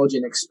your knowledge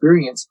and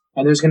experience.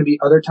 And there's going to be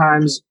other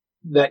times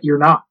that you're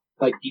not.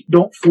 Like, you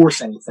don't force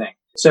anything.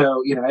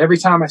 So, every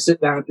time I sit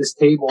down at this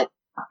table,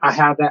 I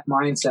have that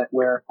mindset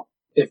where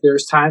if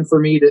there's time for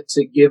me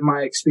to give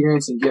my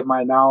experience and give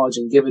my knowledge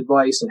and give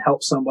advice and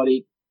help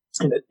somebody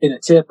in a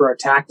tip or a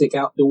tactic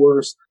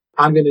outdoors,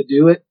 I'm going to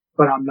do it,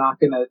 but I'm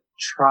not going to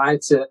try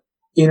to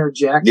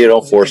interject. You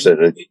don't force it.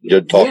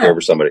 You talk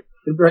over somebody.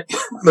 Right.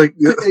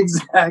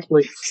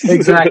 Exactly.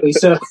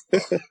 So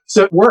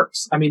it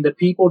works. I mean, the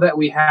people that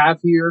we have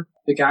here,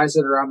 the guys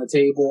that are on the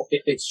table,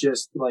 it's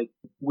just like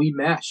we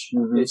mesh.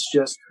 Mm-hmm. It's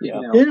just,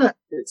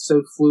 it's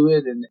so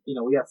fluid and,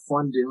 we have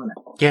fun doing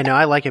it. Yeah, no,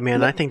 I like it,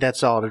 man. I think that's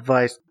solid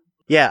advice.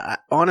 Yeah,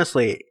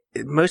 honestly,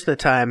 most of the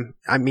time,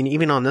 I mean,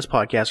 even on this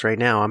podcast right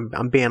now,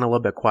 I'm being a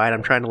little bit quiet.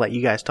 I'm trying to let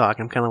you guys talk.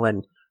 I'm kind of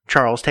letting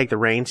Charles take the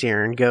reins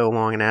here and go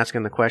along and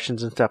asking the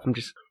questions and stuff. I'm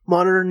just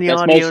monitoring the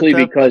audio. That's mostly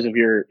because of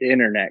your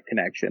internet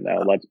connection,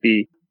 though. Let's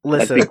be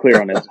clear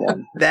on this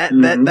one.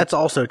 That's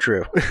also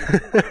true.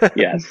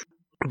 Yes.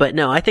 But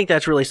no, I think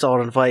that's really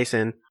solid advice,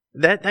 and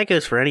that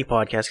goes for any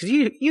podcast, because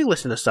you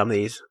listen to some of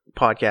these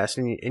podcasts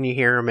and you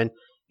hear them, and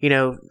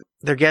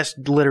their guests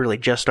literally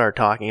just start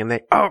talking and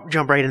they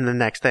jump right into the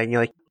next thing.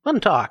 You're like, let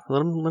him talk,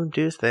 let him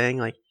do his thing.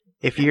 Like,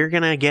 if you're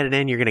gonna get it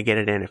in, you're gonna get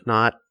it in. If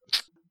not,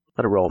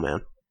 let it roll,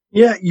 man.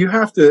 Yeah, you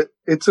have to.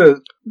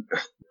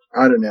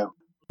 I don't know.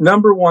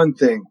 Number one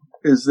thing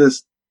is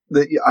this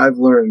that I've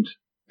learned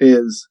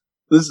is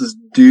this is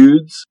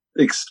dudes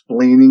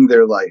explaining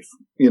their life,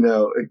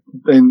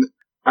 and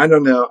I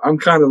don't know. I'm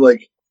kind of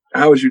like,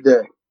 how was your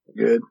day?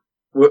 Good.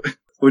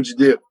 What'd you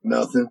do?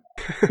 Nothing.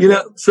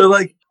 So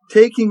like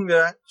taking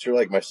that. You're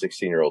like my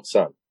 16-year-old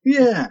son.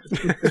 Yeah.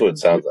 That's what it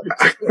sounds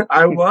like.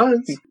 I was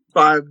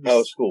 5.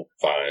 Oh, school.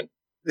 Fine.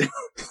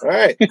 All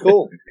right.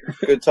 Cool.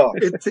 Good talk.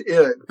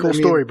 Cool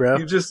story, bro.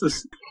 You just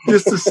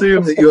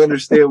assume that you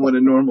understand what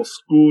a normal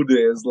school day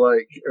is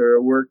like or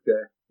a work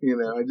day.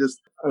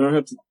 I don't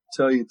have to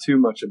tell you too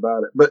much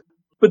about it,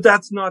 but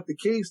that's not the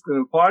case in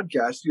a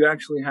podcast. You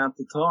actually have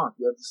to talk.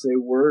 You have to say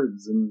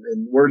words,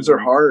 and words are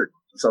hard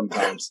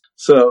sometimes.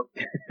 So,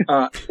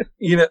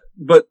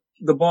 but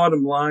the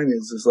bottom line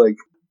is like,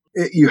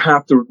 you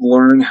have to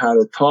learn how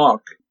to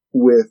talk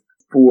with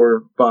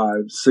 4, 5,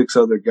 6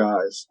 other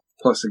guys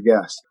plus a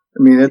guest.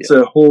 I mean, it's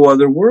a whole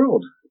other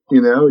world,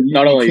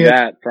 Not only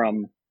that,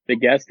 from the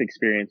guest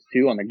experience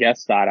too, on the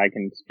guest side, I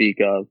can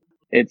speak of,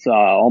 it's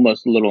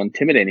almost a little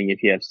intimidating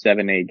if you have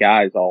 7, 8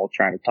 guys all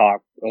trying to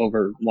talk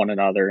over one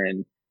another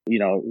and,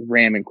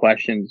 ramming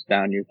questions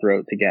down your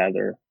throat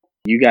together.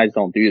 You guys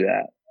don't do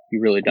that.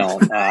 You really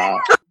don't.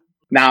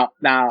 Now,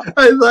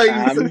 I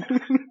like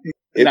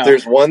if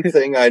there's one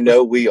thing I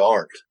know we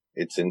aren't,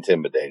 it's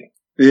intimidating.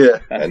 Yeah.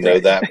 I know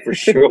that for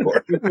sure.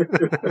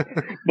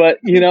 But,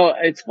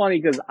 it's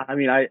funny because,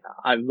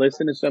 I've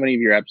listened to so many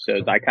of your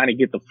episodes. I kind of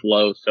get the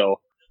flow.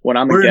 So when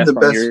I'm a guest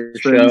on your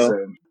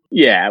show,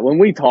 when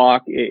we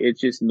talk,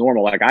 it's just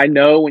normal. Like, I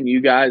know when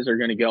you guys are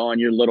going to go on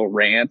your little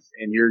rants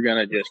and you're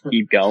going to just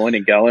keep going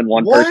and going,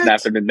 one person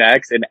after the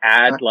next, and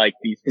add like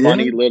these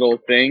funny little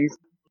things,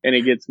 and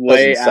it gets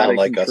way Doesn't sound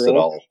like control. us at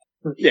all.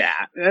 Yeah,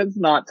 that's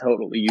not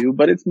totally you,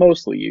 but it's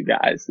mostly you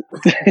guys.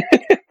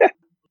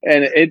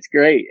 And it's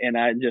great. And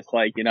I'm just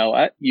like, you know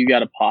what? You got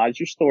to pause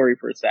your story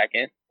for a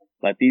second.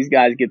 Let these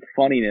guys get the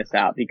funniness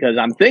out, because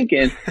I'm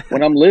thinking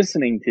when I'm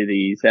listening to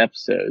these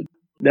episodes,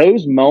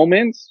 those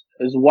moments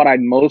is what I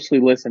mostly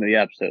listen to the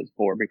episodes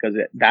for, because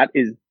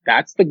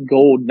that's the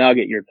gold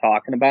nugget you're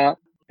talking about.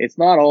 It's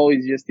not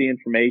always just the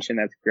information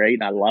that's great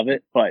and I love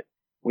it, but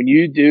when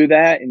you do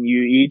that and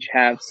you each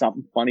have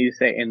something funny to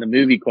say, and the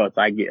movie quotes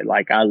I get,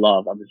 like I'm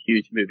a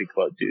huge movie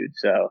quote dude.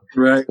 So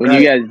when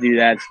you guys do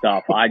that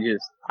stuff, I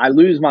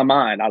lose my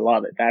mind. I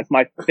love it. That's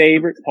my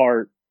favorite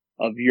part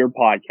of your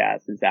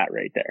podcast, is that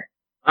right there.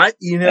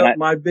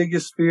 My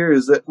biggest fear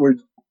is that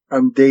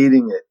I'm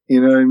dating it.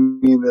 You know what I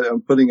mean? That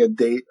I'm putting a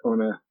date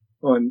on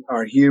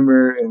our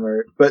humor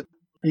but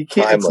you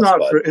can't, it's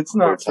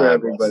not for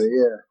everybody.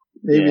 Yeah.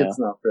 Maybe it's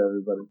not for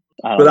everybody.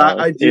 But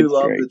I do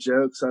love the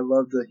jokes. I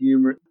love the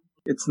humor.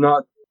 It's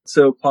not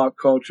so pop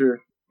culture,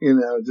 you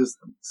know, just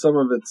some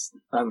of it's,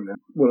 I don't know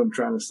what I'm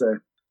trying to say.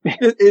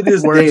 It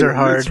is Words dated. are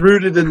hard. It's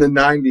rooted in the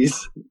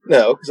 90s.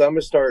 No, because I'm going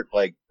to start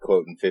like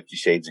quoting 50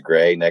 Shades of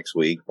Grey next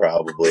week,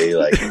 probably.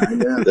 Like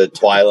the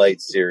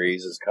Twilight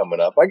series is coming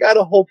up. I got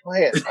a whole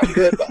plan. I'm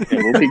good about it.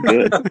 We'll be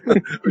good.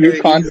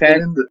 Your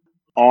content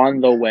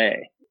on the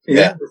way.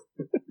 Yeah.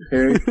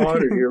 Harry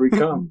Potter, here we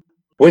come.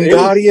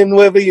 Wingardium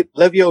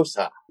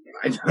Leviosa.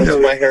 That's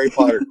my Harry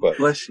Potter quote.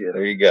 Bless you.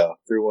 There you go.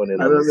 Threw one in.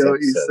 I don't know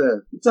what you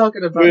said. You're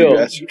talking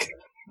about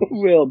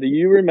Will, do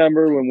you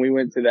remember when we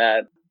went to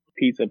that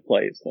pizza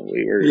place when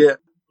we were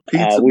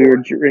we were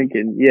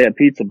drinking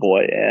Pizza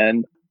Boy,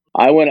 and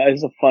I went,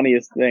 it's the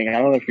funniest thing, I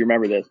don't know if you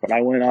remember this, but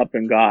I went up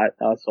and got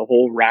us a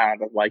whole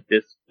round of like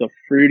the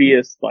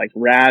fruitiest like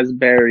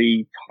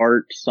raspberry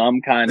tart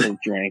some kind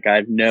of drink. I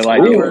have no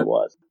idea what it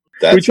was.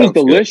 Which was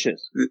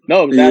delicious. Good.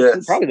 No,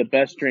 that's probably the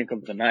best drink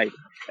of the night.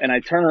 And I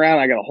turn around,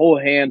 I got a whole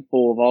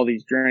handful of all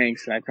these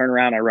drinks, and I turn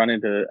around, I run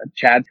into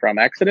Chad from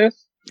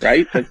Exodus,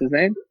 right? That's his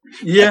name?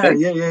 Yeah.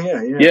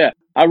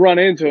 I run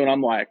into him, and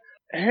I'm like,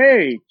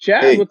 hey,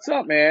 Chad, what's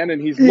up, man?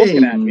 And he's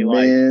looking at me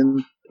like,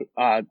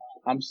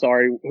 I'm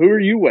sorry, who are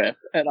you with?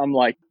 And I'm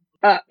like,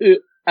 well,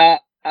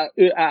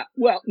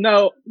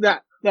 no,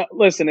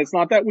 listen, it's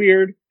not that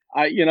weird.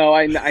 I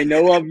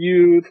know of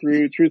you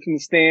through Truth in the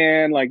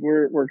Stand. Like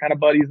we're kind of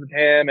buddies with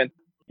him, and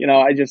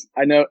I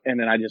know. And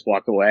then I just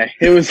walked away.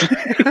 It was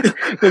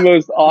the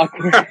most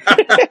awkward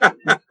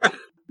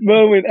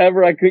moment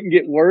ever. I couldn't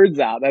get words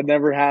out. That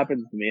never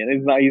happens to me. And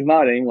he's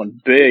not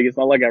anyone big. It's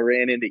not like I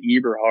ran into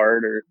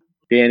Eberhard or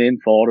Dan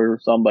Infold or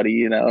somebody.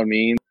 You know what I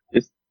mean?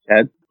 Just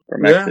Chad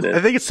from Exodus. I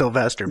think it's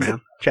Sylvester,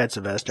 man. Chad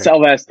Sylvester.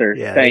 Sylvester.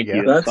 Yeah, Thank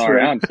you. That's sorry.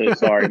 right. I'm so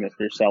sorry,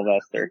 Mr.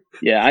 Sylvester.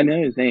 Yeah, I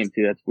know his name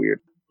too. That's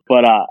weird.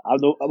 But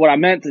what I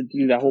meant to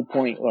do, the whole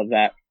point of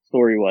that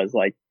story was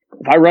like,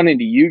 if I run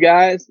into you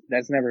guys,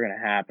 that's never going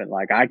to happen.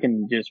 Like I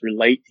can just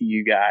relate to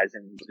you guys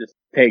and just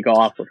take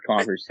off with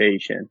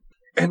conversation.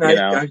 And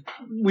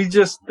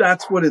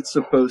that's what it's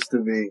supposed to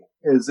be.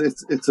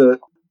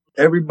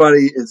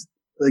 Everybody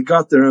they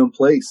got their own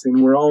place,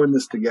 and we're all in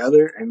this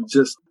together, and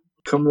just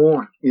come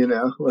on,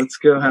 let's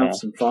go have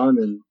some fun.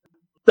 And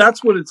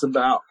that's what it's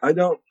about.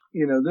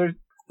 There's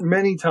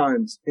many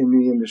times in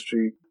the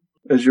industry,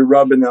 as you're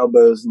rubbing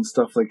elbows and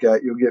stuff like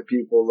that, you'll get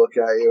people look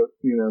at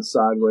you,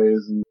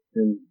 sideways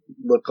and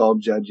look all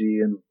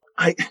judgy. And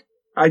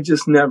I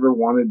just never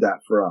wanted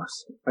that for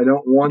us. I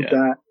don't want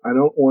that. I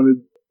don't want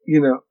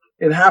to,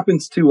 it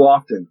happens too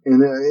often.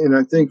 And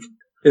I think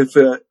if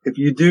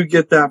you do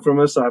get that from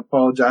us, I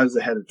apologize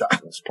ahead of time.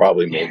 It's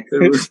probably me.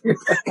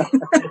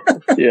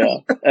 Yeah.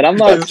 And I'm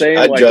not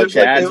saying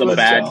Chad's a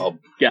bad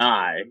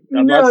guy.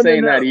 I'm not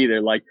saying that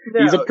either. Like,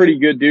 he's a pretty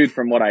good dude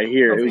from what I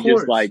hear. It was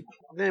just like,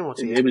 it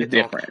was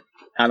different.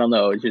 I don't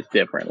know. It's just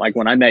different. Like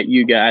when I met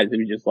you guys, it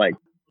was just like,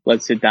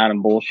 let's sit down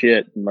and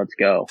bullshit and let's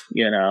go.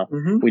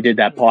 Mm-hmm. We did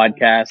that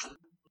podcast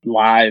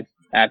live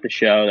at the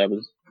show. That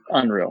was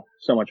unreal.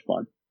 So much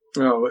fun.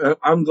 Oh,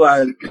 I'm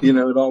glad,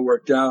 it all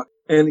worked out.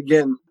 And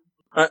again,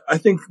 I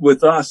think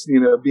with us,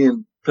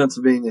 being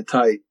Pennsylvania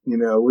tight,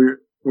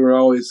 we're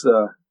always,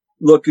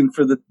 looking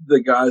for the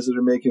guys that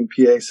are making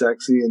PA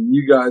sexy, and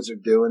you guys are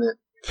doing it.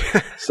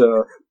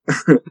 So,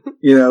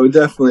 we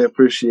definitely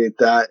appreciate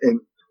that.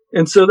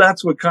 And so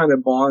that's what kind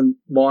of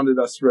bonded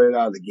us right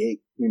out of the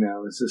gate.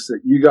 It's just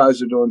that you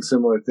guys are doing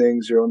similar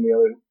things. You're on the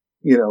other,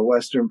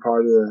 western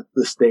part of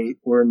the state.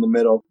 We're in the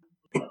middle.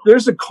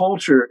 There's a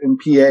culture in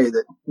PA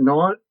that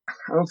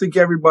I don't think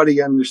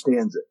everybody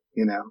understands it,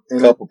 And a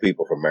couple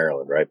people from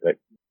Maryland, right?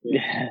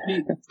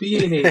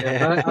 Being native,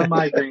 I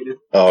migrated.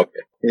 Oh,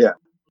 okay. Yeah.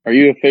 Are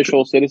you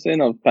official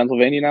citizen of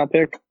Pennsylvania now,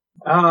 Pick?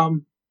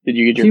 Did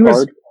you get your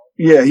card?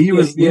 Yeah,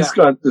 he's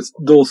got this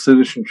dual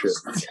citizenship.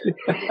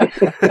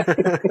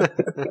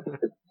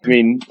 I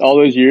mean, all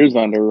those years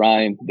under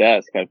Ryan's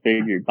desk, I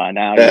figured by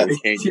now you would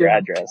change your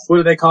address. What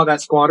do they call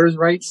that? Squatters'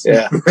 rights?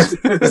 Yeah.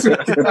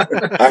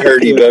 I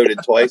heard he voted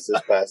twice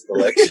this past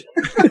election.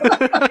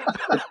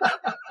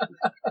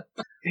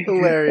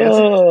 Hilarious.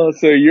 Oh,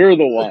 so you're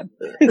the one.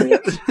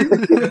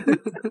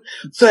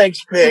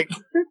 Thanks, Pick.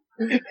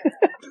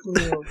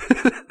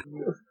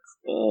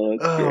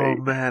 Oh,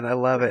 man, I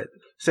love it.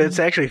 So it's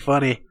actually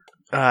funny.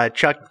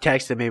 Chuck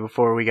texted me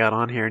before we got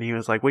on here, and he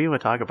was like, "What do you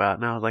want to talk about?"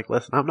 And I was like,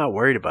 "Listen, I'm not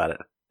worried about it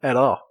at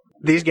all.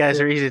 These guys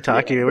are easy to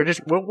talk to.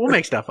 We'll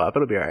make stuff up.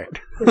 It'll be all right."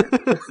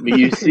 But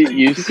you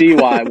see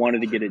why I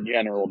wanted to get a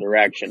general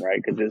direction, right?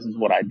 Because this is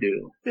what I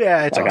do.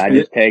 Yeah, it's like awesome. I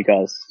just take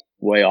us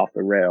way off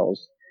the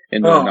rails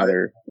into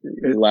another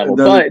level.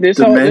 the But this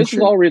is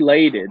dimension. all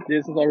related.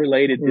 This is all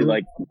related to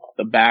like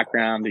the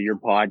background of your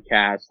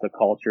podcast, the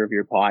culture of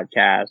your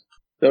podcast.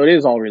 So it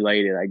is all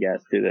related, I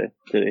guess, to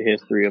the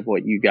history of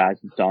what you guys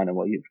have done and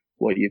what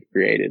you've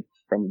created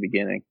from the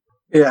beginning.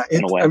 Yeah,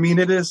 in a way. I mean,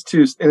 it is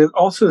too, and it's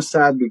also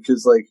sad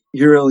because like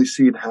you really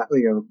see it,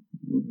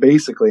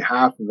 basically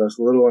half of us,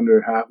 a little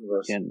under half of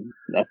us, And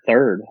a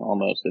third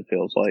almost, it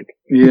feels like.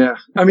 Yeah,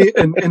 I mean,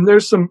 and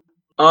there's some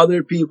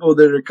other people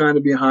that are kind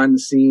of behind the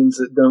scenes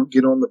that don't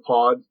get on the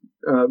pod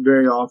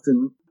very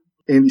often.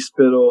 Andy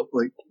Spittle,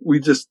 like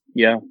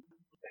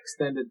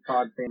Extended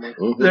pod family.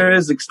 there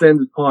is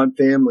extended pod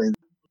family.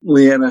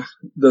 Leanna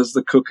does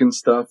the cooking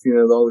stuff,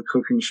 all the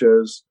cooking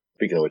shows.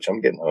 Speaking of which,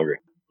 I'm getting hungry.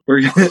 We're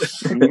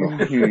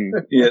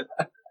yeah,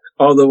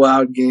 all the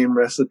wild game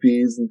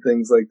recipes and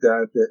things like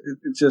that.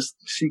 It just,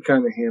 she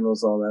kind of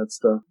handles all that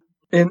stuff,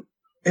 and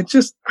it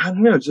just, I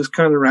don't know, just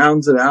kind of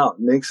rounds it out,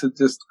 makes it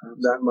just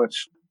that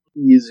much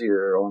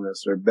easier on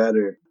us or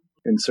better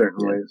in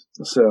certain ways.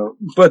 So,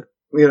 but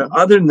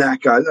other than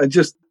that, guys,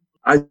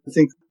 I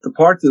think the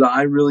part that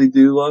I really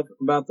do love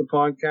about the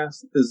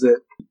podcast is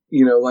that,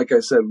 like I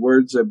said,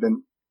 words are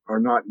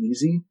not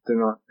easy.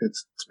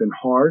 It's been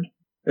hard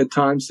at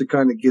times to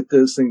kind of get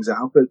those things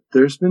out, but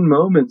there's been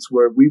moments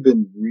where we've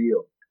been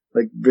real,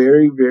 like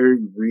very, very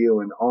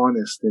real and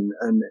honest. And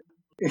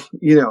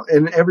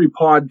every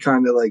pod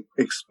kind of like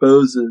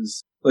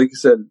exposes, like I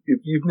said,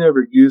 if you've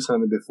never goose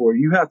hunted before,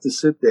 you have to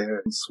sit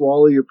there and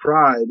swallow your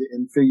pride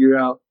and figure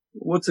out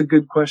what's a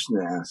good question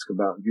to ask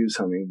about goose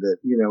hunting that,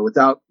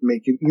 without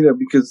making,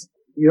 because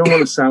you don't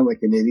want to sound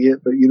like an idiot,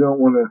 but you don't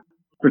want to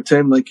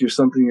pretend like you're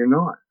something you're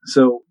not.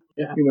 So,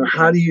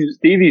 how do you,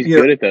 Stevie's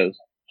good at those.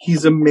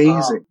 He's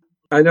amazing.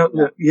 I don't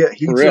know. Yeah,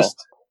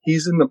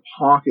 he's in the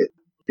pocket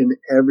in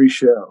every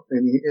show,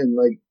 and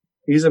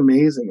he's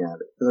amazing at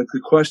it. Like the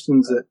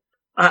questions that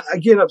I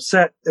get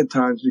upset at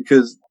times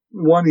because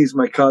one, he's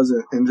my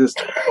cousin, and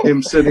just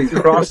him sitting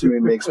across from me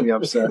makes me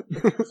upset.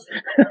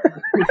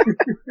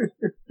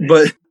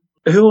 But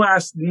he'll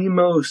ask the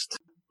most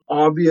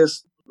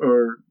obvious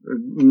or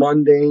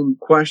mundane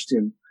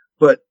question,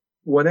 but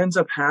what ends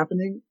up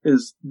happening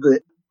is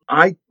that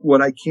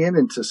what I can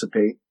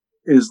anticipate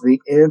is the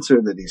answer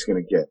that he's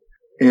going to get.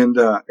 And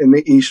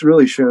he's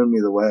really shown me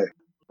the way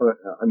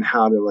on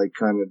how to like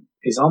kind of.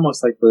 He's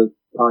almost like the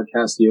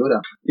podcast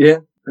Yoda. Yeah,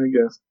 I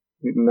guess.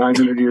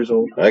 900 years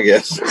old. I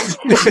guess.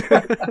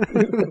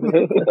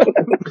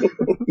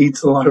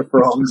 Eats a lot of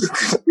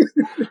frogs.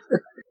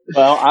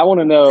 Well, I want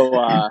to know,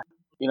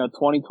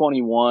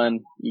 2021,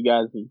 you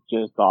guys are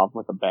just off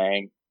with a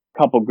bang.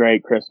 Couple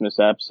great Christmas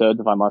episodes,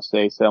 if I must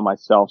say so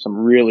myself. Some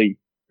really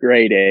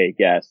grade A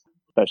guests,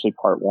 especially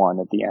part 1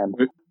 at the end.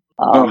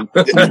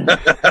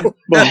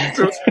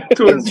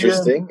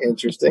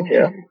 Interesting.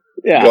 Yeah.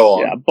 Yeah. Go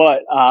on. Yeah.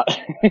 But,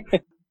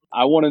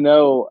 I want to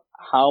know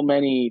how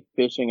many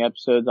fishing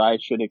episodes I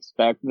should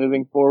expect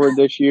moving forward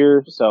this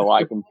year so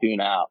I can tune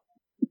out.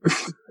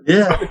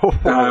 Yeah.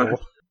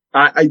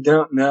 I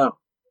don't know.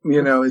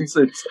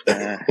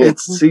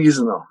 It's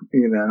seasonal,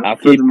 I'll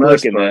for keep the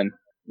most clicking part. then.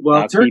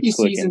 Well, I'll turkey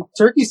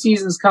keep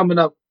season's coming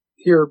up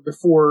here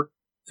before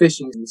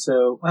fishing, and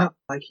so I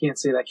can't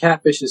say that.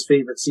 Catfish's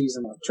favorite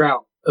season of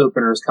trout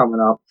opener is coming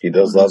up. He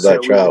does love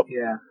that trout.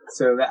 Yeah,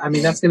 so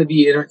that's going to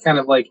be kind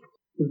of like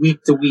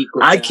week to week.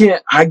 I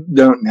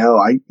don't know.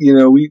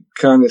 We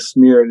kind of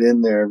smear it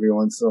in there every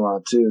once in a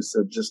while too.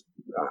 So just,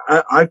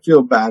 I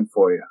feel bad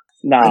for you.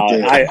 No,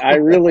 I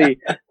really,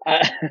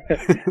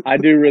 I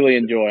do really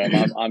enjoy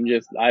them.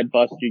 I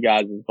bust you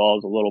guys'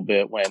 balls a little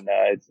bit when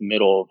it's the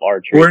middle of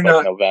archery,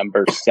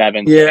 November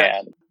 7th,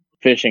 and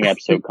fishing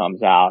episode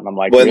comes out, and I'm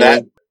like,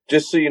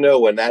 just so you know,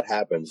 when that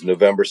happens,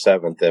 November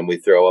 7th, and we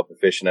throw up a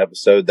fishing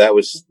episode, that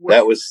was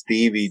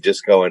Stevie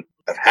just going,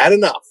 I've had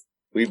enough.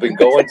 We've been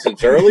going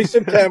since early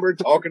September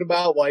talking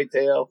about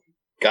whitetail.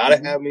 Gotta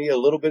have me a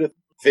little bit of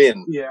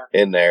fin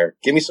in there.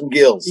 Give me some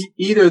gills.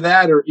 Either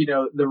that or,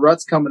 the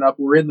rut's coming up,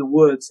 we're in the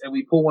woods, and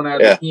we pull one out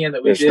of the can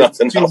that we did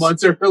 2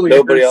 months earlier.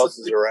 Nobody else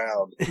is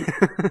around.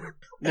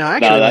 No, I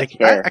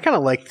kind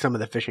of like some of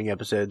the fishing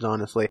episodes,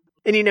 honestly.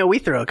 And, we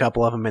throw a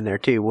couple of them in there,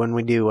 too. When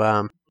we do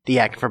the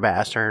Act for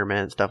Bass tournament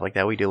and stuff like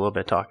that, we do a little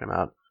bit of talking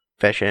about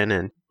fishing.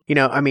 And,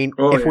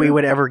 if we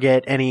would ever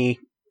get any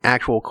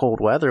actual cold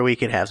weather, we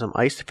could have some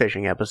ice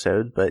fishing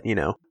episodes. But, we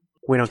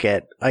don't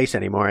get ice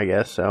anymore, I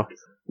guess, so...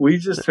 We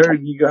just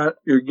heard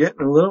you're getting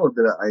a little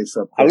bit of ice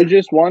up there. I was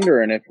just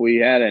wondering if we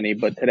had any,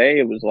 but today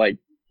it was like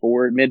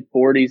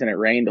mid-40s and it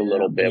rained a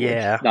little bit, which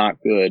is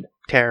not good.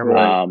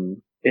 Terrible.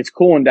 It's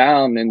cooling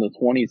down in the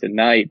 20s at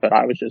night, but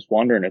I was just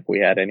wondering if we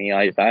had any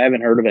ice. I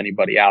haven't heard of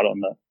anybody out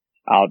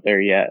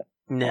there yet.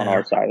 No. on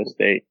our side of the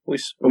state. We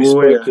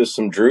spoke to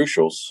some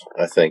Drushels,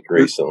 I think,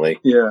 recently.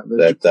 Yeah.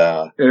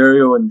 That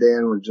Ariel and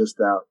Dan were just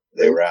out.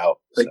 They were out.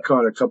 They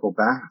caught a couple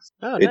bass.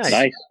 Oh, It's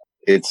nice.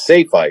 It's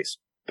safe ice,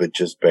 but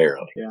just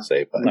barely Yeah.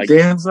 safe ice. Like-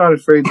 Dan's not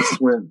afraid to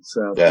swim,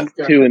 so Yeah.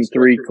 2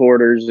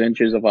 3/4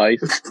 inches of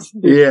ice.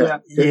 yeah.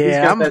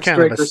 Yeah, I'm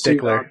kind of a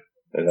stickler.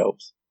 It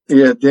helps.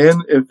 Yeah,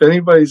 Dan, if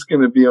anybody's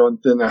going to be on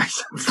thin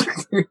ice.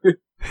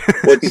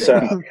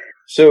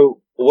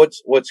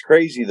 What's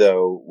crazy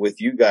though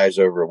with you guys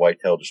over at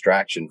Whitetail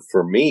Distraction,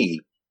 for me,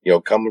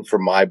 coming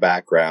from my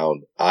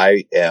background,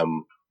 I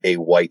am a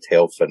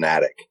whitetail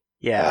fanatic.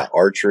 Yeah.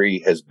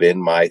 Archery has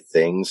been my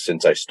thing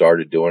since I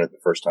started doing it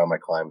the first time I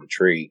climbed a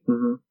tree.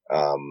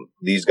 Mm-hmm.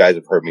 These guys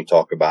have heard me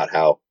talk about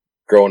how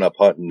growing up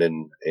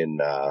hunting in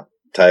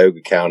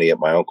Tioga County at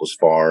my uncle's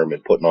farm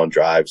and putting on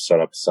drives sun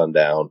up to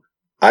sundown,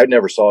 I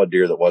never saw a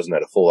deer that wasn't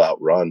at a full out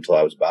run until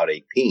I was about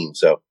 18.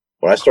 So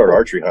when I started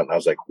archery hunting, I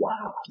was like,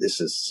 wow, this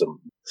is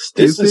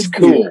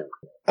cool.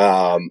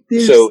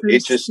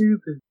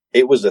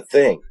 It was a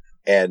thing,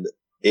 and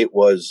it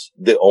was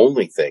the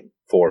only thing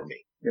for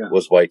me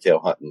was whitetail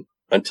hunting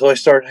until I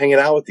started hanging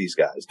out with these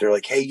guys. They're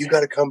like, hey, you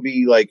got to come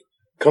be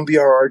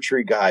our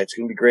archery guy. It's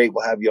going to be great.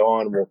 We'll have you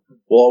on. We'll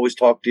always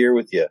talk deer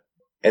with you.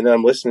 And then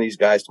I'm listening to these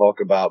guys talk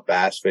about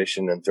bass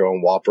fishing and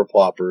throwing whopper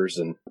ploppers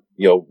and,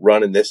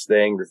 running this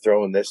thing or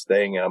throwing this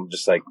thing. And I'm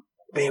just like,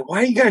 man,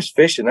 why are you guys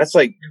fishing? That's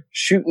like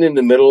shooting in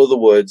the middle of the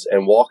woods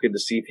and walking to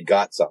see if you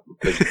got something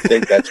because you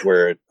think that's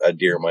where a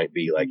deer might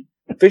be. Like,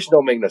 fishing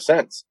don't make no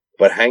sense.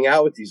 But hang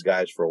out with these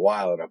guys for a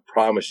while, and I'm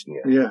promising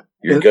you,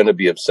 you're going to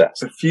be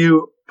obsessed. A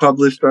few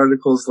published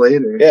articles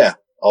later. Yeah.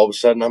 All of a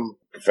sudden, I'm a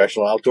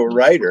professional outdoor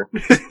writer.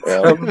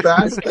 I'm a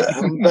bass guy.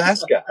 I'm a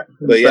bass guy.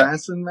 But yeah,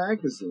 Bass and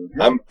Magazine.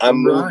 I'm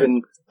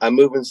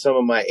moving some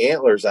of my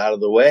antlers out of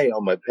the way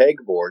on my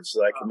pegboard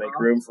so I can make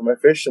room for my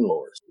fishing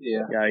lures.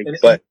 Yeah.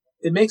 But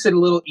it makes it a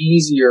little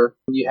easier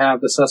when you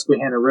have the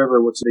Susquehanna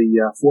River, which is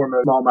the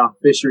foremost smallmouth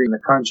fishery in the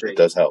country. It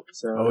does help.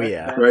 So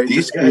Right.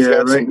 These guys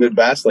got some good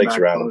bass lakes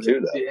around them too,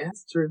 though. Yeah,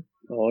 that's true.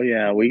 Oh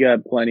yeah, we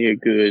got plenty of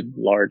good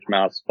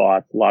largemouth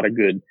spots, a lot of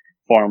good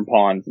farm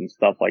ponds and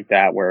stuff like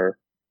that where,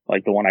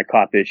 like the one I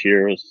caught this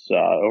year was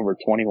over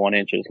 21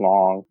 inches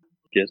long,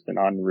 just an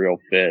unreal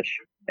fish.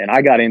 And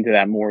I got into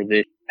that more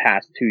this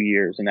past 2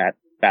 years in that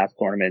bass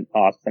tournament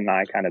Austin and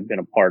I kind of been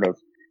a part of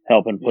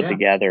helping put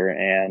together.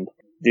 And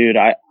dude,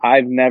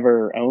 I've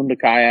never owned a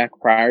kayak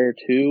prior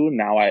to.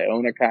 Now I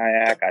own a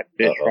kayak. I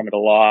fish from it a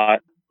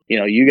lot.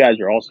 You guys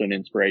are also an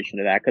inspiration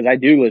to that because I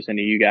do listen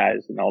to you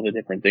guys and all the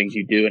different things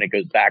you do. And it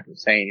goes back to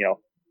saying,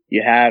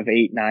 you have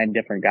 8, 9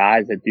 different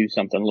guys that do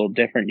something a little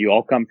different. You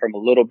all come from a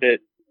little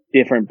bit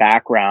different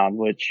background,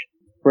 which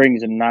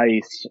brings a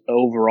nice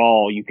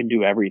overall, you can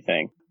do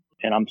everything.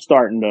 And I'm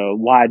starting to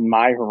widen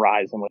my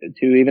horizon with it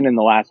too. Even in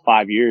the last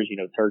 5 years,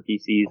 turkey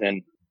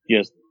season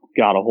just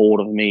got a hold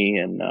of me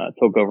and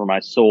took over my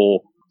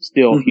soul.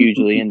 Still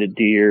hugely into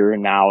deer,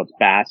 and now it's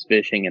bass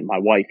fishing, and my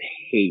wife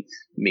hates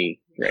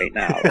me right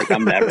now. Like,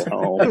 I'm never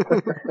home.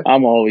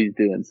 I'm always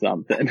doing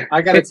something.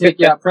 I got to take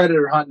you out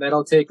predator hunting.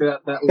 That'll take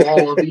that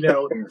lull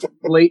of,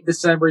 late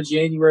December,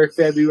 January,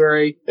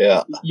 February.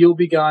 Yeah. You'll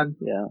be gone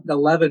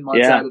 11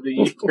 months out of the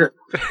year.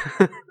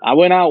 I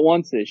went out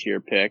once this year,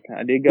 Pick.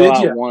 I did go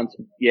out once.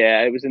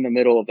 Yeah, it was in the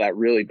middle of that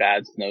really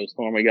bad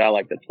snowstorm. We got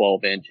like the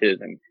 12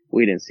 inches, and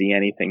we didn't see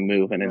anything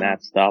moving and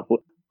that stuff.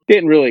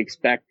 Didn't really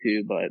expect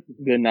to, but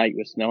good night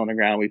with snow on the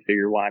ground. We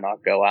figured why not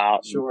go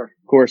out. Sure. And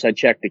of course, I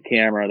checked the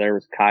camera. There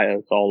was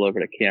coyotes all over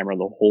the camera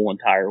the whole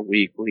entire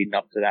week leading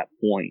up to that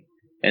point.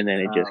 And then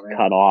it just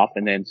cut off.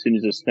 And then as soon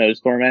as the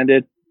snowstorm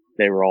ended,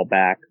 they were all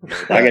back.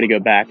 So I got to go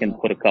back and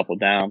put a couple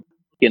down.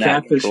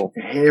 Catfish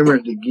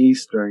hammered the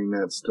geese during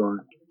that storm.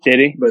 Did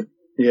he? But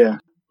yeah.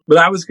 But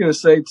I was going to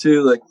say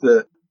too, like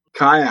the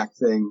kayak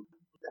thing,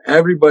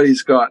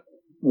 everybody's got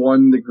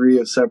 1 degree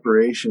of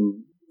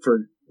separation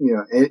for,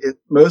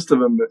 most of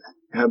them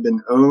have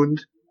been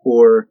owned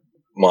or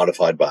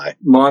modified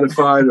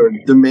or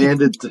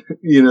demanded to,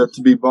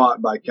 to be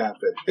bought by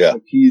Catfish. Yeah.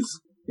 Like he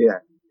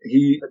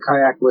the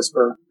kayak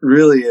whisperer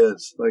really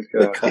is like,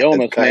 he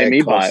almost made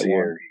me buy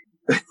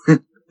one.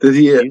 Did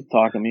he? He's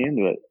talking me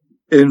into it.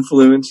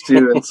 Influenced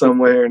you in some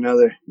way or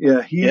another.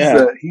 Yeah.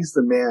 He's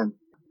the man.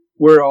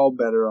 We're all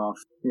better off,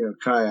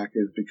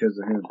 kayakers because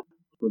of him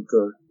with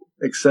the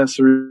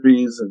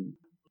accessories and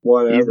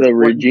whatever. He's the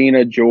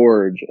Regina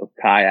George of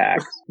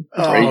kayaks.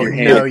 Raise your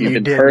hand if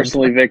you've been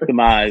personally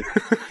victimized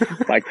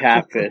by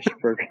catfish.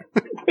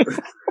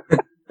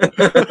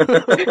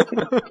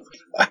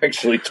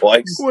 Actually,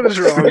 twice. What is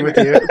wrong with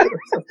you?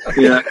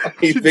 Yeah,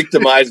 he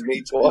victimized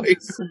me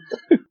twice.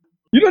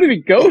 You don't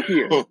even go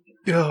here.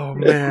 Oh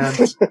man.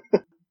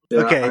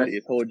 Okay, I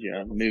told you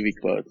on the movie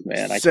quotes,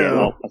 man. I can't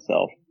help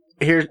myself.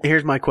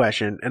 Here's my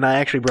question, and I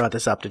actually brought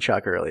this up to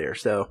Chuck earlier.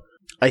 So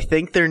I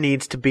think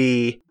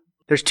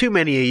there's too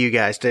many of you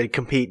guys to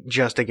compete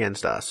just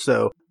against us.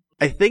 So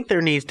I think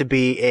there needs to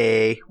be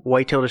a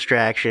Whitetail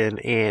Distraction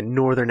and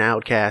Northern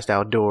Outcast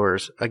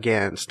Outdoors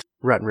against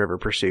Rutten River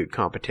Pursuit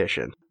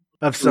competition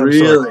of some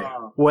sort.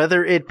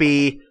 Whether it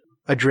be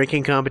a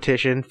drinking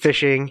competition,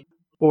 fishing,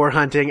 or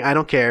hunting. I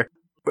don't care.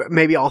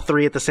 Maybe all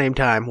three at the same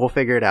time. We'll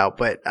figure it out.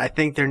 But I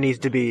think there needs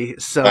to be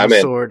some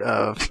sort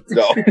of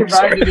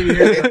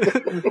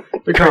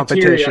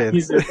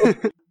competition.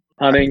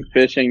 Hunting,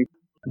 fishing,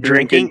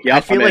 drinking.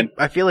 Yep,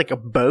 I feel like a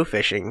bow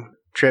fishing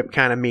trip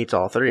kind of meets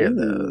all three of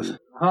those.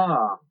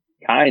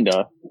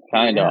 Kinda.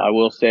 Yeah. I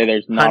will say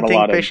there's not Hunting, a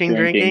lot of fishing,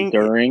 drinking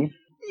during.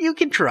 You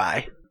can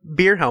try.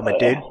 Beer helmet,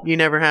 dude. You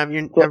never have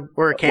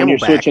or a Camelback. When you're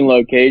switching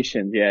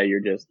locations, yeah, you're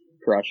just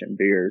crushing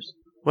beers.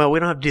 Well, we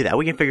don't have to do that.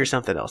 We can figure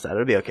something else out.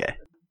 It'll be okay.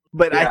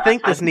 But I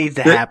think this needs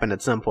to happen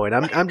at some point.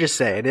 I'm just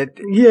saying it.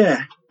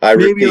 Yeah. I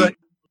repeat,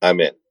 I'm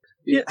in.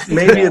 Yeah.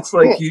 Maybe it's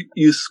like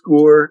you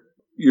score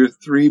your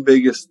 3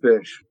 biggest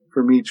fish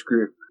from each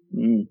group.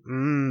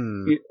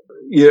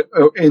 Yeah,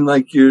 and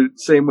like your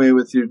same way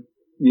with your,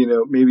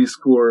 maybe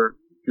score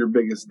your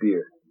biggest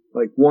deer.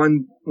 Like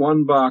one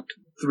buck,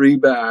 3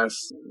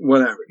 bass,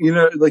 whatever.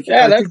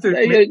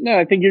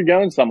 I think you're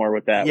going somewhere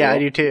with that. Yeah, Will. I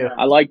do too.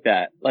 I like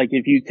that. Like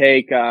if you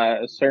take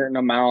a certain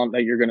amount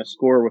that you're going to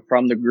score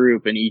from the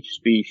group in each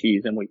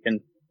species, and we can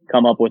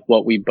come up with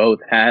what we both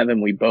have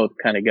and we both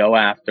kind of go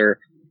after,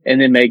 and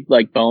then make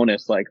like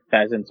bonus, like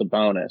pheasants a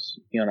bonus,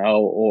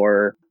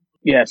 or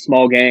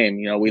small game.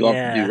 We love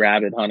to do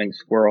rabbit hunting,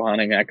 squirrel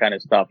hunting, that kind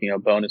of stuff.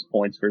 Bonus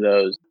points for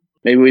those.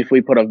 Maybe if we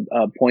put a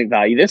point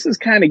value, this is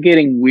kind of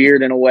getting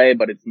weird in a way,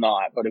 but it's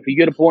not. But if we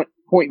get a point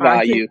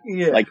value,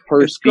 like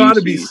per it's species. It's got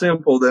to be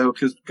simple though,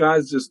 because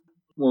guys just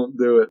won't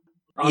do it.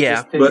 I'll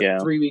just take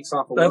 3 weeks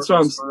off of that's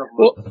work.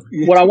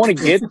 what I want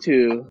to get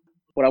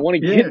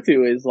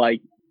to, is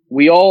like,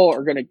 we all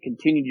are going to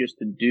continue just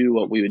to do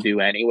what we would do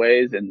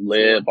anyways and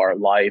live our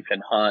life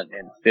and hunt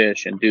and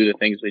fish and do the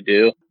things we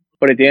do.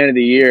 But at the end of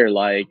the year,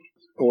 like,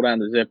 pull down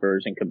the zippers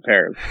and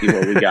compare, see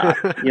what we got.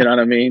 You know what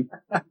I mean?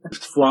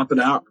 Just flop it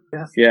out.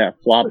 Yeah,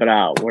 flop it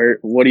out.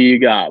 What do you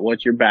got?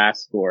 What's your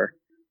bass score?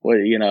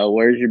 Where's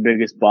your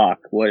biggest buck?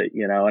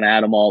 And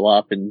add them all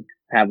up and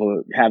have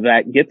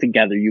that get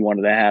together you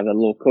wanted to have, a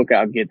little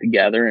cookout get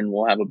together, and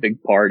we'll have a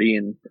big party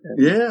and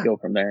go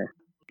from there.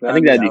 I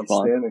think that'd be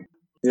fun.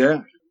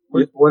 Yeah.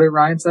 What did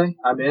Ryan say?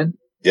 I'm in?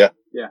 Yeah.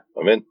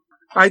 I'm in.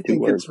 I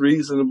think it's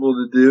reasonable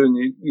to do,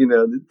 and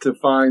to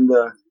find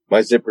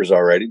my zipper's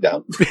already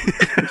down. Sorry.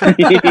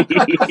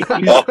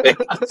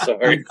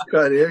 It's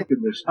got air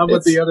conditioning. How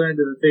about the other end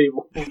of the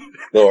table? A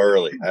little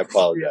early. I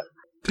apologize.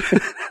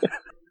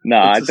 No,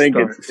 I think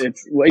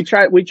it's we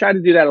try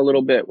to do that a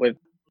little bit with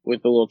the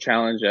little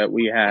challenge that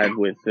we had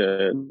with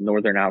the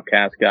Northern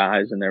Outcast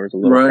guys, and there was a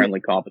little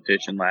friendly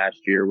competition last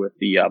year with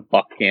the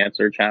Buck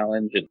Cancer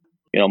Challenge, and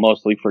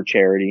mostly for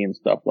charity and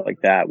stuff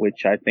like that,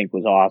 which I think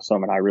was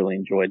awesome, and I really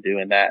enjoyed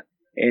doing that.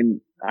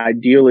 And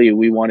ideally,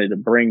 we wanted to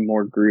bring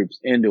more groups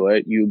into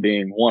it, you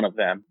being one of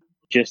them,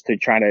 just to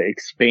try to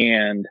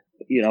expand,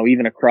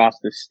 even across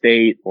the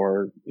state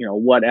or,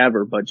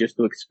 whatever, but just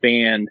to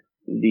expand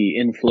the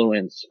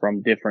influence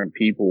from different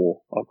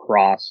people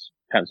across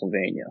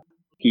Pennsylvania.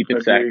 Keep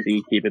it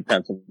sexy, keep it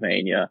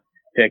Pennsylvania.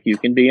 Pick, you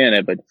can be in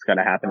it, but it's got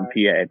to happen in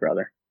PA,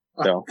 brother.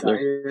 So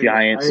those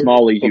giant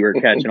smallies you were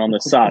catching on the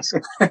sus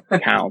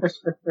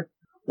counts.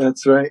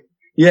 That's right.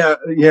 Yeah,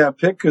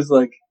 Pick is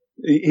like,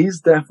 he's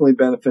definitely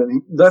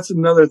benefiting. That's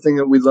another thing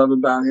that we love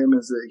about him,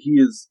 is that he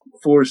is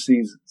 4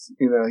 seasons.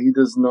 He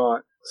does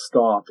not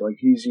stop. Like,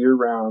 he's year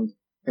round.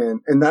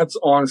 And that's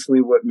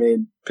honestly what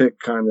made Pick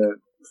kind of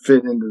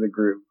fit into the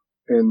group.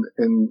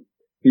 And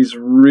he's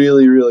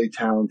really, really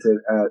talented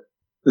at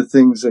the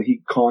things that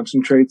he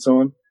concentrates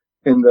on.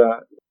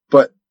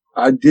 But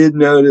I did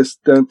notice,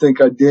 haven't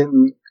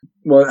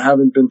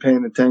been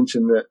paying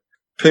attention, that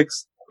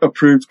Pick's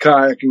approved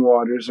kayaking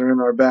waters are in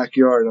our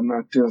backyard.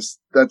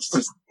 That's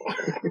just,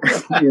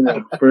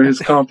 for his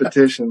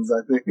competitions.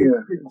 I think,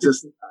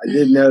 I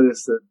did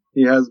notice that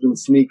he has been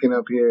sneaking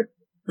up here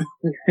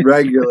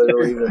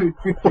regularly to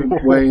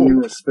weighing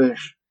in his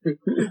fish.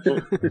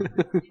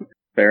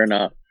 Fair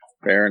enough.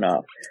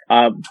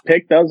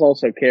 Pick does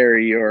also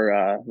carry your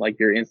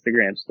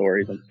Instagram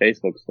stories and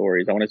Facebook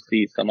stories. I want to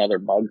see some other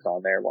bugs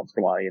on there once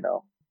in a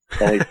while,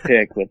 It's always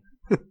Pick with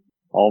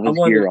all of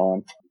his gear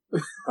on.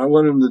 I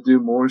want him to do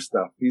more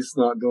stuff. He's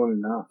not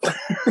doing enough.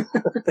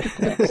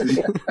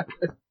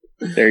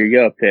 There you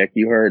go, Pick.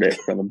 You heard it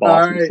from the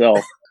boss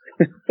himself.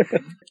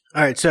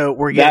 All right, so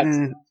we're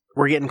getting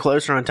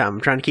closer on time.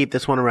 I'm trying to keep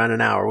this one around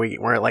an hour.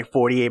 We're at like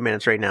 48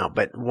 minutes right now.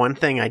 But one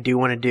thing I do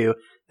want to do,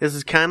 this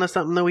is kind of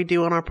something that we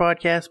do on our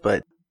podcast,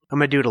 but I'm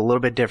going to do it a little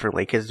bit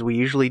differently, because we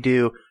usually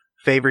do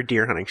favorite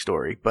deer hunting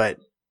story. But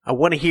I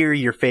want to hear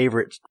your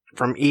favorites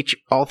from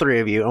all three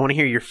of you. I want to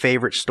hear your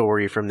favorite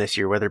story from this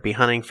year, whether it be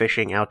hunting,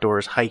 fishing,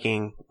 outdoors,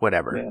 hiking,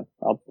 whatever. Yeah,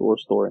 outdoor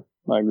story.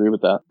 I agree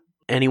with that.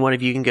 Any one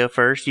of you can go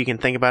first. You can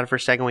think about it for a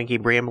second. We can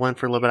keep rambling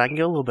for a little bit. I can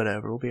go a little bit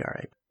over. We'll be all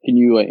right. Can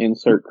you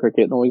insert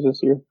cricket noise this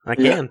year? I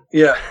can.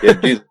 Yeah,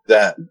 do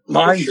that.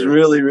 Mine's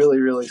really, really,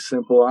 really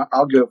simple.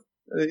 I'll go.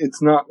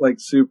 It's not like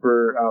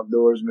super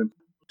outdoorsman.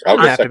 I'll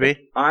have to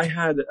be. I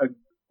had an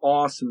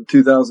awesome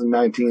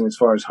 2019 as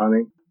far as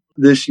hunting.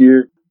 This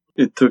year,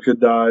 it took a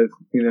dive.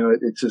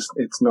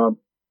 It's not,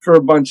 for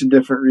a bunch of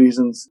different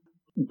reasons.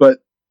 but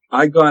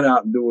I got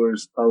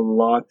outdoors a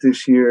lot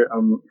this year.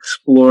 I'm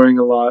exploring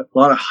a lot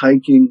of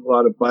hiking, a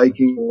lot of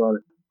biking, a lot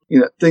of,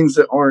 things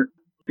that aren't,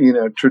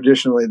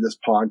 traditionally this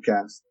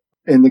podcast.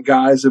 And the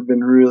guys have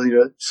been really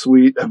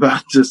sweet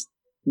about just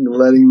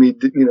letting me,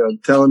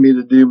 telling me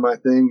to do my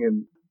thing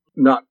and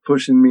not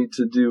pushing me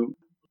to do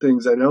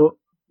things I don't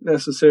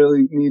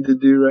necessarily need to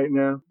do right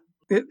now.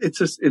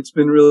 It's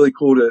been really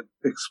cool to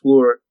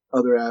explore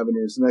other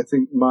avenues. And I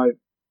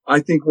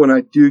think when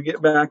I do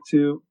get back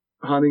to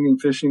hunting and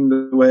fishing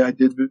the way I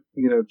did,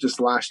 just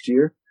last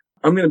year,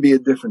 I'm going to be a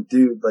different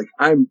dude. Like,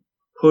 I'm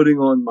putting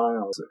on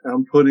miles.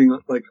 I'm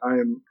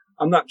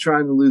not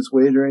trying to lose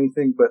weight or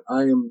anything, but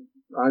I'm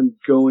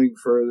going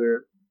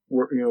further,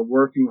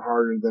 working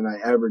harder than I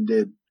ever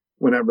did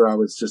whenever I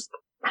was just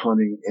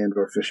hunting and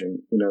or fishing.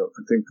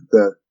 I think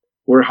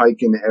we're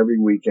hiking every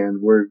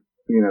weekend. We're,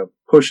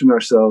 pushing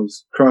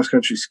ourselves, cross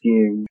country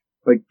skiing,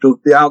 like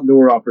the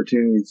outdoor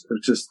opportunities are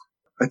just,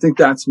 I think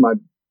that's my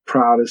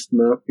proudest,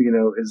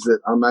 is that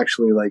I'm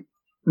actually like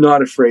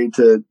not afraid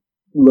to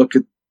look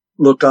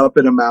up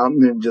at a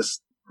mountain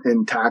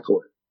and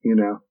tackle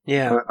it,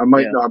 Yeah. I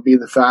might not be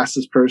the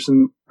fastest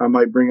person. I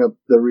might bring up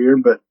the rear,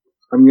 but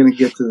I'm going to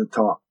get to the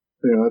top.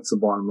 That's the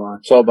bottom line.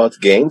 It's all about the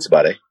gains,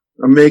 buddy.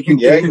 I'm making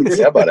gains.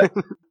 Yeah, buddy.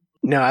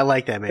 No, I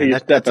like that, man. You're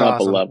That's stepping up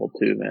awesome. a level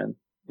too, man.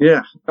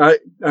 Yeah.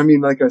 I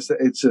mean, like I said,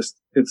 it's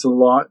a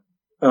lot.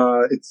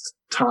 It's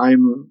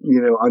time,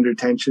 under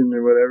tension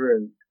or whatever.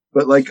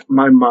 But like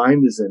my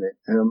mind is in it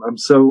and I'm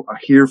so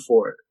here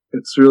for it.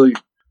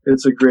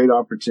 It's a great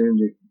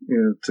opportunity,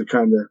 to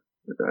kind of,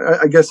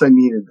 I guess I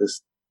needed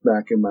this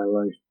back in my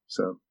life.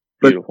 So,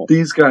 but Beautiful.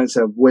 These guys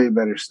have way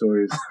better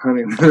stories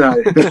hunting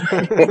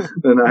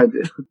than I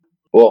did.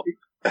 Well,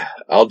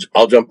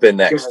 I'll jump in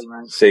next. Go ahead,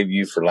 Ryan. Save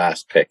you for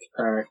last pick.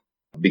 All right.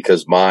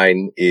 Because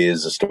mine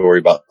is a story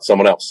about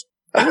someone else.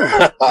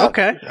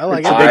 Okay, I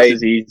like it. This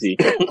is easy.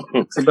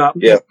 It's about,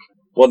 Yeah.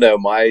 Well, no,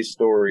 my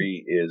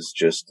story is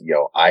just,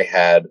 I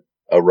had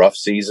a rough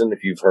season.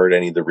 If you've heard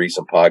any of the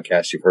recent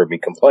podcasts, you've heard me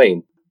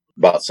complain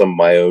about some of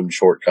my own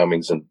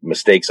shortcomings and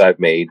mistakes I've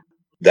made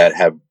that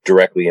have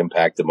directly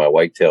impacted my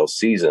whitetail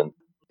season.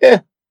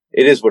 Yeah,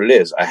 it is what it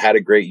is. I had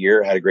a great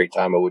year, had a great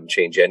time. I wouldn't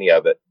change any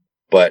of it,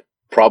 but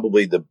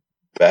probably the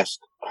best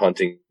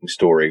hunting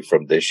story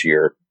from this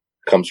year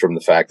comes from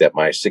the fact that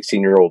my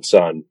 16-year-old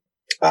son,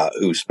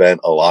 who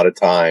spent a lot of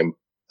time,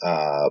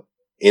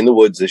 in the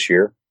woods this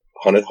year,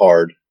 hunted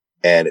hard,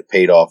 and it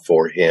paid off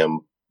for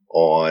him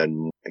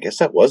on, I guess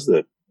that was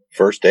the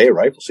first day of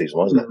rifle season,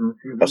 wasn't it?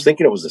 Mm-hmm. I was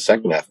thinking it was the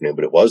second afternoon,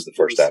 but it was the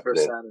first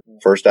afternoon.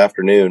 First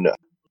afternoon,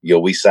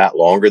 we sat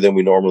longer than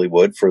we normally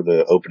would for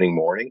the opening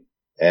morning,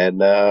 and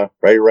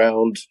right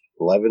around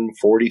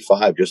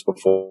 11:45, just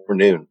before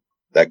noon,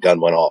 that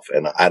gun went off,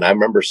 and I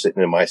remember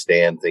sitting in my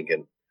stand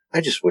thinking, I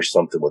just wish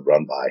something would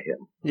run by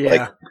him.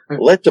 Yeah.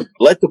 Like,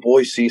 let the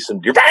boys see some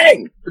deer.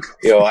 Bang!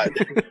 I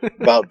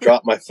about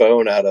dropped my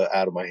phone out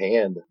of my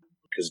hand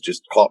because it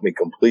just caught me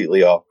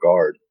completely off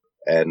guard.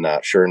 And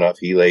sure enough,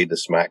 he laid the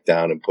smack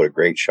down and put a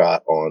great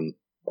shot on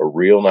a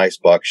real nice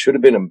buck. Should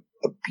have been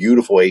a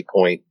beautiful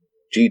 8-point.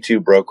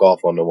 G2 broke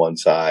off on the one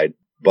side,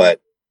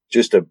 but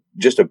just a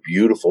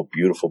beautiful,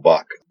 beautiful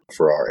buck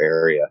for our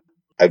area.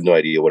 I have no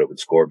idea what it would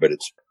score, but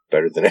it's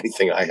better than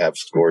anything I have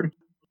scored.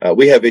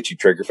 We have itchy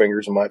trigger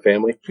fingers in my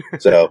family,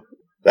 so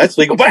that's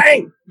legal.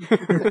 Bang!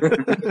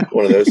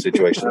 One of those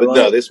situations. But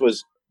no, this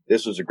was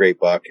a great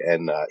buck,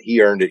 and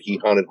he earned it. He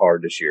hunted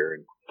hard this year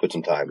and put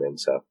some time in.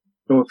 So,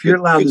 well, if you're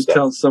allowed good to stuff.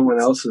 tell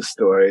someone else's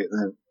story,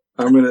 then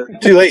I'm gonna.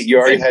 Too late. You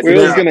already had.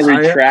 Will's going to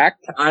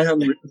retract. I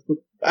have.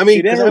 I mean,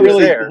 He because didn't I was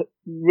really. there.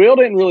 Will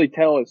didn't really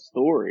tell his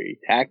story,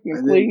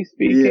 technically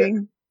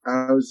speaking.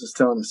 I was just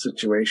telling the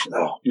situation.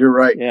 Oh. You're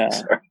right. Yeah.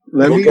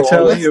 Let We'll me go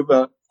tell on. you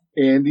about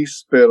Andy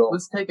Spittle.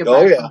 Let's take it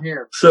Oh, back yeah. from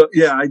here. So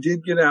yeah, I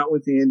did get out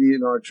with Andy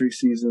in archery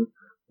season.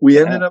 We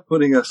ended up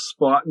putting a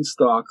spot and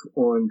stock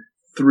on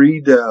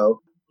 3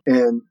 doe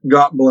and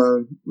got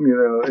blown.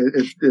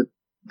 It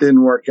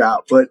didn't work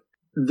out, but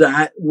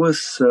that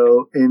was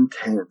so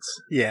intense.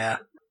 Yeah.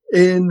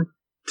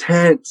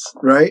 Intense,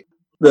 right?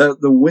 The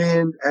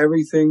wind,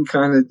 everything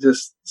kind of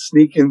just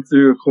sneaking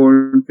through a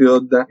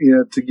cornfield,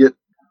 to get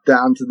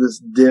down to this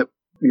dip,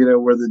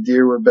 where the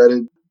deer were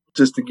bedded,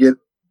 just to get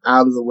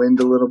out of the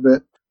wind a little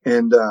bit.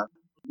 And,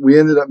 we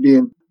ended up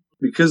being,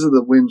 because of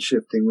the wind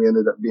shifting, we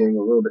ended up being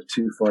a little bit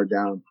too far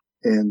down.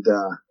 And,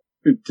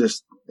 it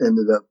just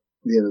ended up,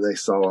 they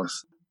saw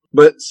us.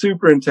 But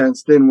super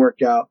intense, didn't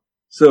work out.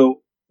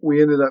 So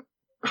we ended up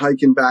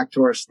hiking back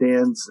to our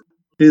stands.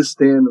 His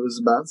stand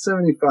was about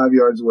 75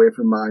 yards away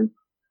from mine.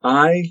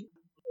 A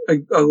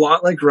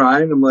lot like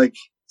Ryan, I'm like,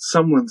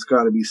 someone's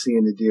got to be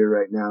seeing a deer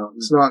right now.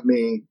 It's not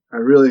me. I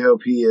really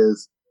hope he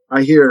is.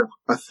 I hear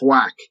a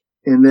thwack,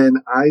 and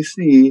then I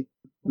see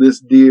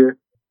this deer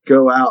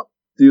go out,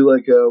 do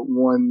like a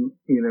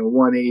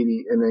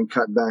 180, and then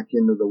cut back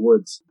into the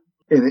woods.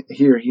 And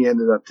here he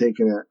ended up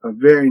taking a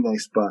very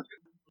nice buck.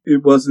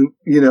 It wasn't,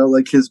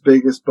 like his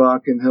biggest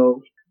buck, and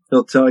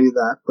he'll tell you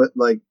that, but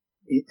like,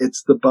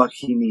 it's the buck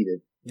he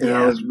needed. And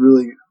Yeah.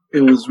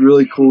 it was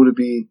really cool to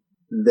be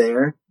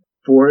there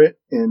for it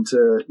and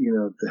to,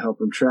 to help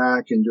them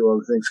track and do all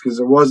the things. Cause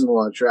there wasn't a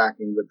lot of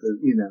tracking,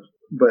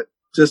 but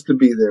just to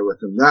be there with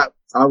them. That,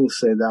 I will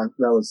say that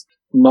was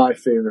my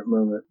favorite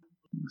moment.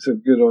 So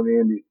good on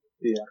Andy.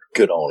 Yeah.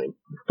 Good on him.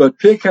 But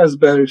Pick has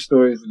better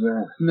stories than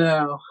that.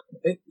 No.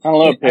 I don't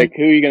know, Pick.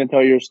 Who are you going to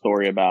tell your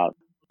story about?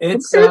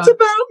 It's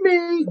about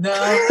me.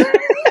 No.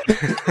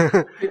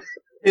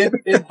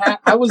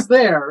 I was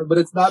there, but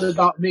it's not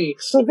about me.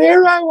 So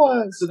there I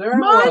was.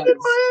 Minding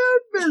my own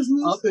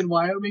business. Up in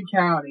Wyoming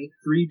County,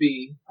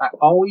 3B. I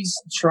always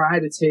try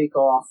to take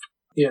off,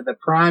 the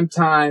prime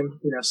time,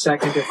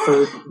 second to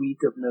third week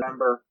of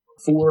November,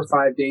 4 or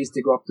 5 days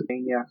to go up to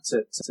Pennsylvania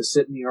to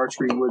sit in the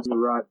archery woods in the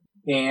rut.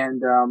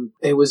 And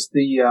it was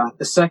the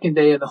second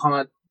day of the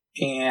hunt,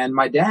 and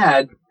my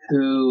dad,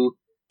 who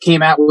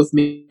came out with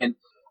me, and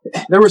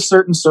there were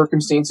certain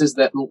circumstances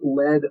that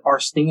led our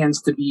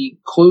stands to be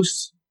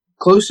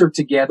closer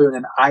together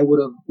than I would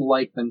have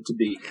liked them to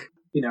be.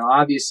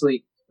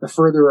 Obviously, the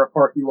further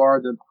apart you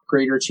are, the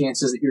greater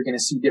chances that you're going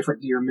to see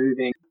different deer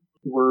moving.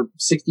 We're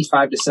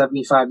 65 to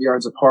 75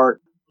 yards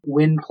apart.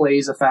 Wind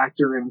plays a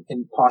factor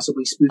in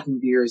possibly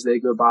spooking deer as they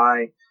go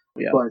by.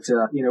 Yeah. But,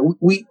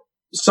 we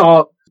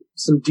saw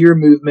some deer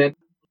movement.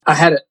 I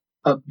had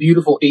a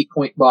beautiful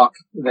 8-point buck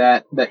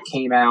that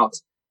came out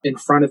in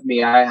front of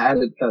me. I had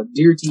a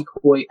deer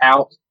decoy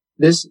out.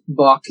 This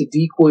buck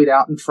decoyed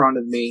out in front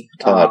of me.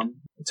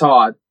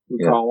 Todd,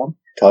 we call him.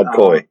 Todd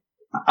Coy.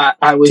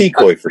 I was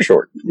T-Coy for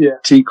short. Yeah.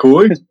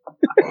 T-Coy.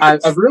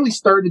 I've really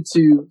started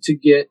to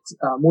get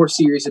more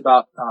serious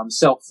about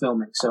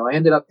self-filming. So I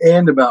ended up...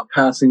 And about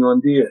passing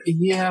on deer.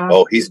 Yeah.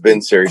 Oh, he's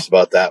been serious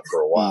about that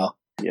for a while.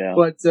 Yeah.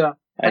 But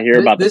I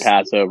hear about the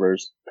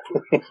Passovers.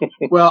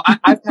 Well,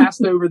 I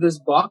passed over this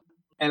buck,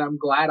 and I'm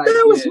glad I did.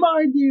 That was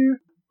my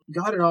deer.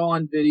 Got it all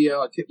on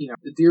video.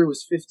 The deer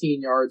was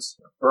 15 yards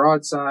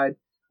broadside.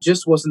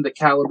 Just wasn't the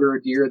caliber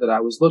of deer that I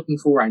was looking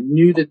for. I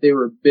knew that there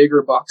were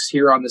bigger bucks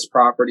here on this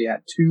property. I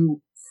had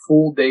 2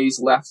 full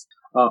days left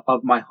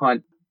of my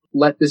hunt.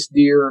 Let this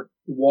deer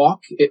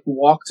walk. It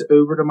walked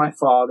over to my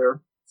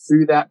father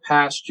through that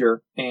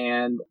pasture,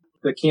 and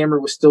the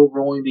camera was still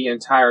rolling the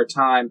entire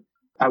time.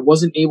 I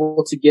wasn't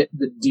able to get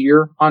the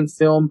deer on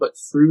film, but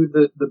through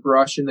the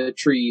brush and the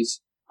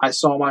trees, I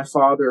saw my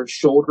father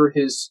shoulder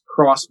his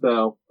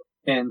crossbow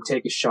and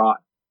take a shot.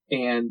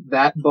 And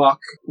that buck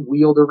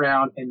wheeled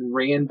around and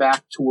ran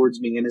back towards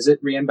me. And as it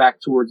ran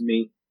back towards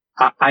me,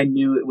 I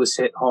knew it was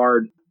hit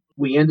hard.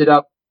 We ended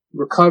up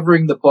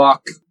recovering the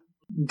buck,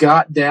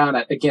 got down.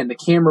 Again, the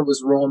camera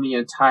was rolling the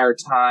entire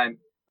time.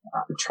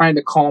 Trying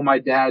to calm my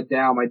dad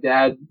down. My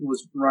dad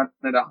was running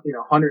at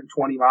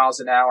 120 miles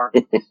an hour.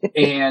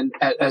 And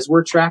as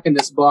we're tracking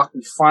this buck,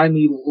 we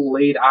finally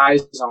laid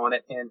eyes on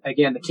it. And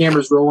again, the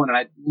camera's rolling, and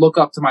I look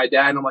up to my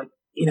dad, and I'm like,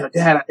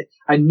 Dad,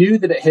 I knew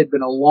that it had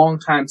been a long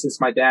time since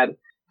my dad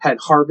had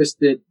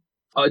harvested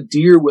a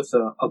deer with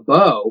a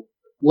bow,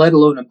 let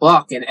alone a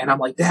buck. And I'm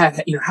like,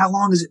 Dad, how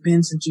long has it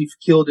been since you've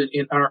killed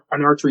an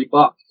archery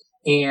buck?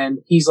 And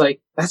he's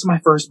like, that's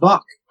my first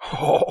buck.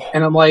 Oh.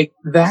 And I'm like,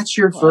 that's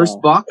your first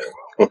buck?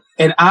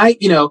 And I,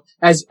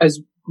 as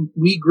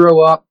we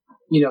grow up,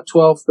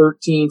 12,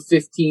 13,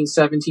 15,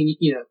 17,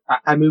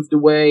 I moved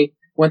away,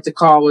 went to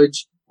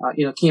college,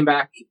 came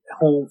back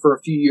home for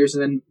a few years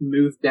and then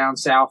moved down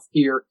south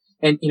here.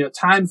 And,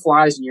 time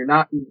flies and you're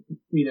not,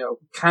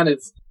 kind of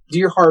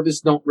deer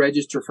harvests don't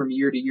register from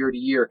year to year to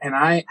year. And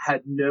I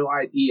had no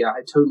idea.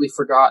 I totally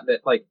forgot that,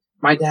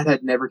 my dad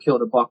had never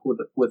killed a buck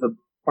with a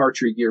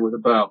archery gear with a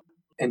bow.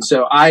 And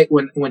so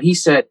when he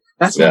said,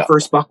 that's my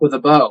first buck with a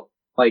bow,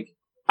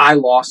 I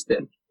lost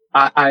it.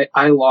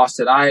 I lost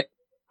it.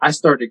 I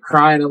started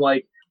crying. I'm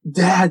like,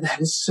 Dad,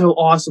 that is so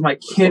awesome. I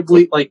can't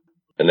believe,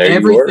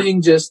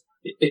 everything just,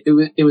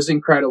 it was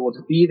incredible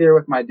to be there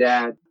with my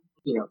dad,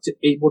 to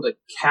able to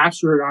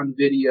capture it on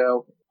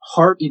video,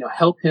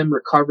 help him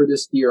recover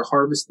this deer,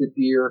 harvest the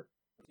deer.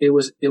 It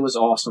was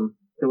awesome.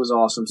 It was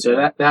awesome.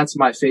 So that's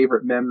my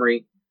favorite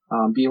memory.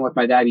 Being with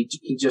my dad,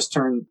 he just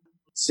turned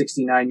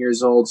 69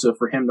 years old. So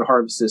for him to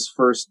harvest his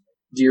first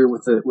deer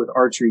with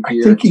archery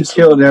gear. I think he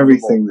killed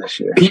everything this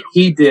year.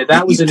 He did.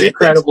 That was an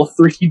incredible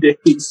 3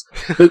 days.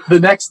 The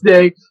next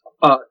day,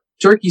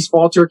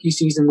 fall turkey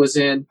season was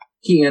in.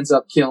 He ends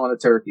up killing a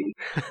turkey.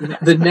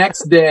 The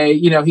next day,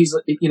 he's,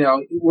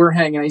 we're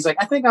hanging out. He's like,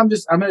 I think I'm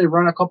going to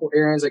run a couple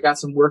errands. I got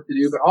some work to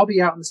do, but I'll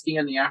be out in the stand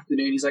in the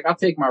afternoon. He's like, I'll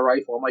take my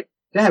rifle. I'm like,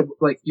 Dad,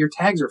 your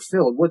tags are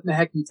filled. What in the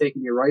heck are you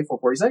taking your rifle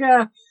for? He's like,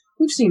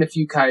 we've seen a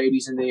few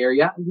coyotes in the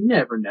area. You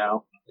never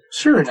know.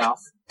 Sure enough,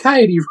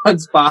 coyote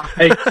runs by.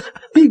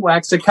 He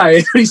whacks a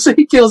coyote. So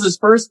he kills his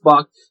first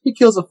buck. He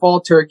kills a fall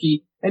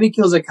turkey, and he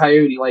kills a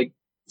coyote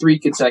 3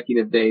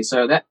 consecutive days.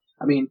 So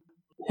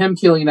him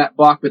killing that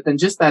buck, but then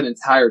just that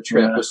entire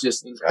trip was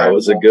just incredible. That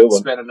was a good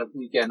one. Spending a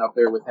weekend up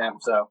there with him.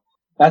 So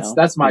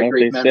that's my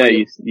great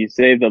memory. You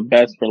save the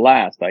best for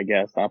last, I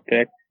guess. I'll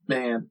pick.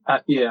 Man,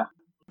 yeah.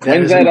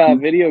 When's that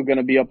video going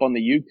to be up on the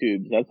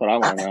YouTube? That's what I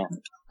want to know.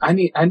 I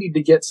need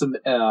to get some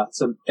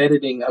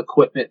editing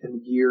equipment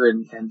and gear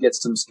and get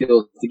some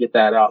skills to get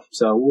that up.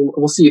 So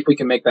we'll see if we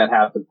can make that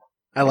happen.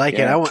 I like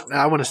Yeah. it.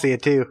 I want to see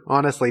it too.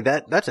 Honestly,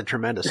 that's a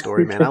tremendous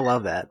story, man. I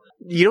love that.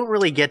 You don't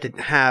really get to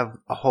have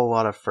a whole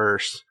lot of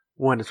firsts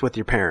when it's with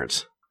your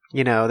parents.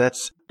 You know,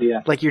 that's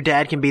like your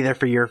dad can be there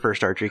for your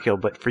first archery kill,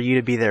 but for you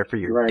to be there for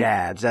your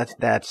dad's,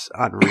 that's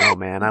unreal,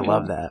 man. I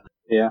love that.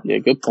 Yeah,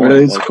 good point. That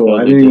is Like, cool.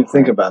 I totally didn't even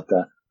different. think about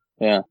that.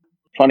 Yeah.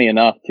 Funny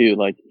enough, too,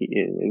 like,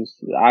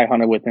 I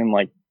hunted with him,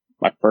 like,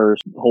 my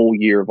first whole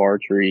year of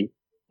archery.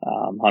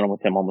 Hunted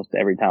with him almost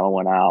every time I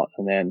went out.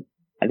 And then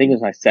I think it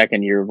was my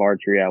second year of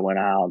archery I went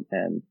out.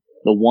 And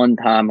the one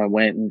time I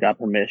went and got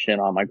permission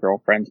on my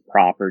girlfriend's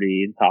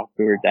property and talked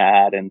to her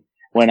dad and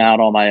went out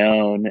on my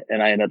own,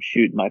 and I ended up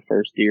shooting my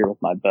first deer with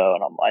my bow.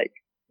 And I'm like,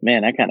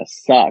 man, that kind of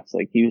sucks.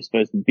 Like, he was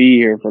supposed to be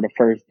here for the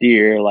first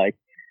deer. Like,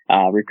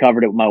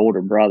 recovered it with my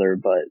older brother,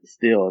 but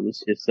still, it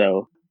was just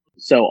so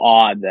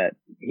odd that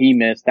he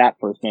missed that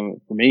first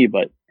moment for me.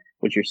 But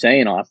what you're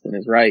saying, Austin,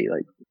 is right.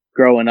 Like,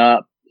 growing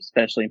up,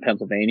 especially in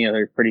Pennsylvania,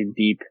 there's pretty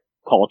deep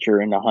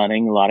culture into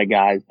hunting. A lot of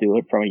guys do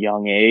it from a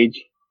young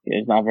age.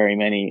 There's not very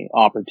many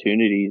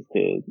opportunities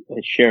to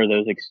share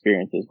those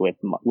experiences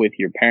with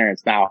your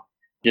parents. Now,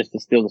 just to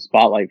steal the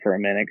spotlight for a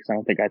minute, because I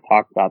don't think I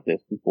talked about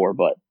this before,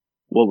 but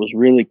what was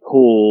really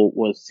cool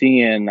was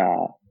seeing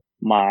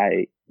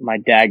my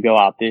dad go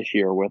out this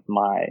year with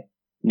my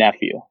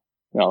nephew,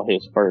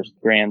 his first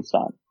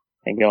grandson,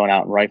 and going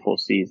out in rifle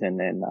season.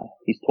 And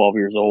he's 12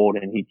 years old,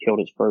 and he killed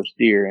his first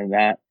deer. And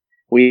that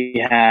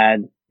we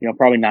had,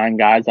 probably 9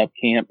 guys up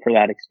camp for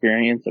that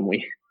experience, and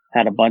we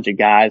had a bunch of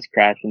guys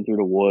crashing through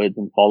the woods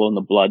and following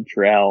the blood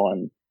trail.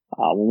 And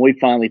when we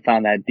finally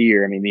found that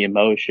deer, I mean, the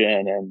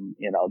emotion and,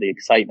 the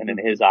excitement in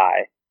his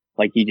eye,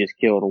 like he just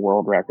killed a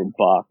world record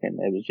buck. And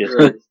it was just,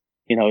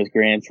 his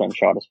grandson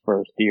shot his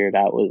first deer.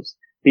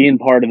 Being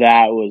part of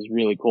that was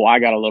really cool. I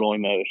got a little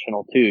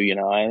emotional too,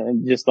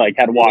 and just like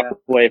had to walk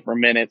away for a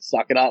minute,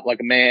 suck it up like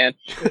a man,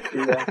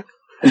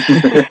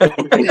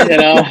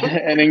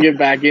 and then get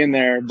back in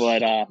there. But,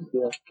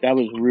 that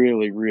was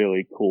really,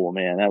 really cool,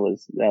 man. That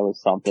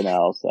was something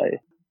else. That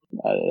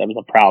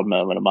was a proud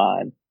moment of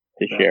mine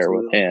to share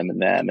with him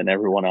and them and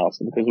everyone else,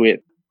 because we have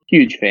a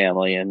huge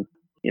family and,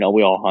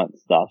 we all hunt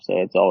stuff.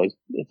 So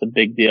it's a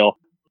big deal.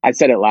 I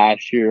said it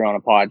last year on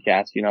a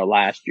podcast,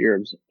 last year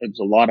it was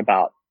a lot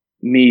about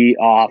me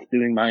off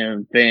doing my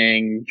own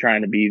thing,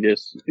 trying to be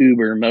this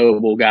uber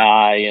mobile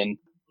guy and,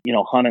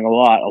 hunting a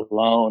lot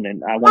alone.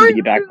 And I wanted to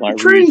get back to my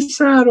tree roots.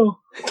 saddle.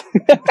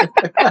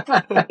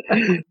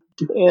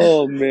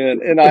 Oh man.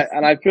 And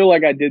I feel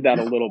like I did that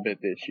a little bit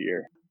this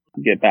year.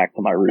 Get back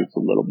to my roots a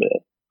little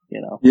bit,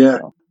 Yeah.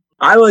 So.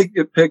 I like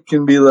it. Pick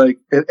can be like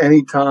at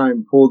any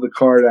time, pull the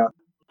card out.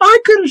 I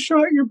could have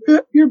shot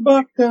your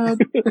buck, Dad.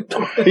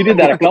 He did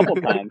that a couple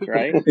times,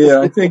 right?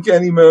 Yeah, I think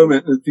any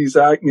moment that he's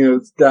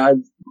it's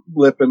Dad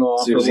lipping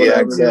off or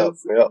whatever. Up.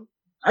 Yep.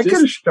 I could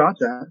have shot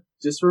that.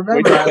 Just Wait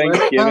remember, till I let it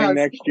Thanksgiving pass.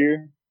 next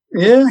year.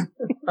 Yeah,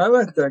 I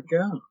let that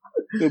go.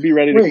 He'll be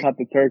ready to Wait. cut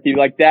the turkey.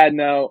 Like, Dad,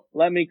 no,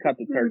 let me cut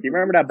the turkey.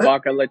 Remember that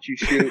buck I let you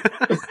shoot?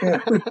 Yeah.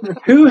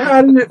 Who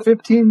had it at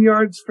 15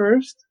 yards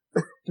first?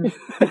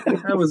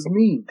 That was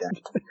me,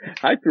 Dad.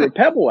 I threw a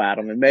pebble at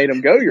him and made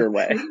him go your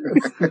way.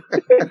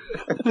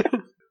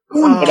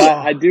 But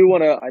I do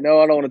want to, I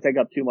know I don't want to take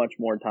up too much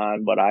more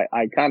time, but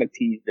I kind of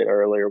teased it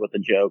earlier with a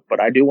joke,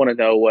 but I do want to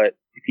know if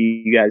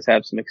you guys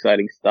have some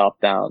exciting stuff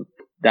down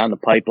the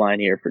pipeline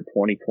here for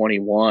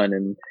 2021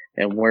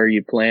 and where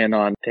you plan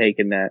on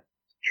taking that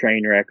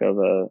train wreck of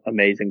a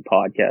amazing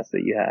podcast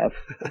that you have.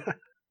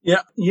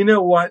 Yeah, you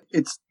know what?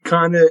 It's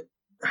kind of.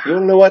 You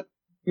want to know what?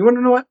 You want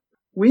to know what?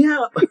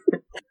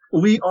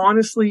 We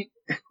honestly,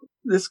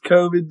 this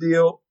COVID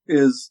deal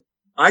is.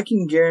 I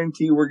can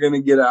guarantee we're going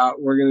to get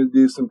out. We're going to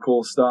do some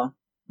cool stuff.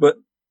 But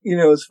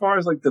as far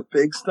as like the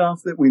big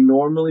stuff that we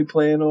normally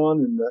plan on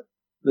and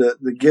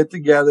the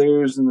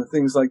get-togethers and the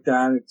things like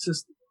that, it's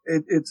just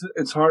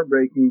it's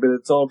heartbreaking. But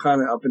it's all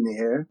kind of up in the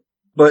air.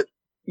 But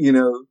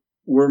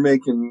we're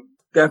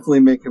definitely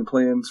making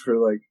plans for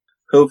like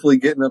hopefully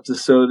getting up to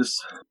Sodus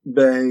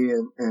Bay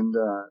and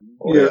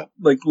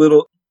like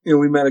little.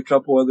 We met a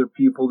couple other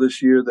people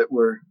this year that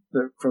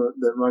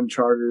run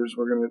charters.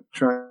 We're going to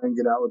try and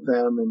get out with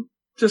them and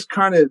just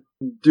kind of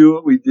do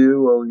what we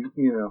do,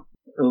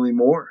 only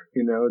more,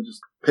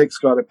 just Pick's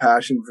got a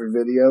passion for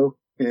video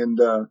and,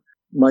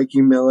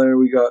 Mikey Miller,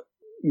 we got,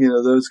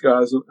 those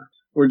guys.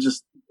 We're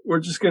just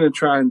going to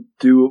try and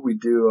do what we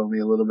do, only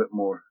a little bit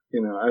more,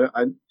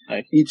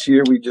 each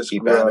year we just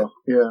grow.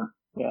 Yeah.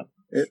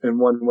 In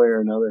one way or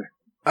another.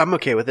 I'm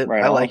okay with it.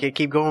 Right I on. like it.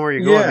 Keep going where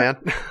you're going, man.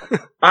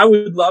 I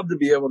would love to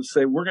be able to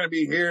say we're going to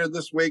be here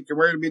this week and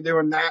we're going to be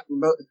doing that,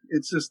 but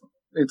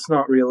it's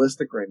not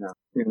realistic right now.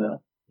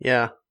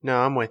 Yeah.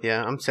 No, I'm with you.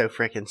 I'm so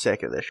freaking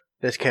sick of this.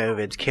 This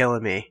COVID's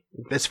killing me.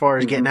 As far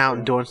as getting out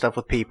and doing stuff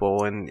with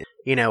people and,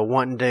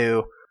 wanting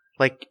to,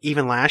 like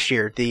even last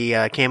year,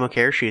 the camo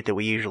care shoot that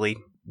we usually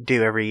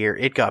do every year,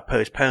 it got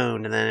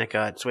postponed and then it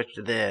got switched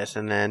to this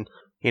and then,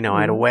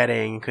 I had a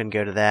wedding, couldn't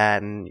go to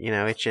that, and,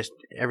 it's just,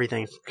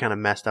 everything's kind of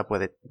messed up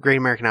with it. Great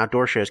American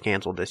Outdoor Show's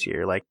canceled this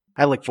year. Like,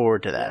 I look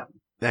forward to that.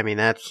 I mean,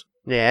 that's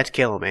Yeah, it's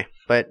killing me,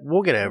 but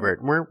we'll get over it.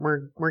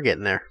 We're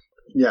getting there.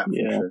 Yeah,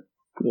 Yeah. for sure.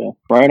 Yeah.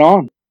 Right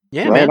on.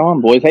 Yeah, Right man.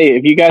 on, boys. Hey,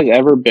 have you guys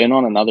ever been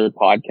on another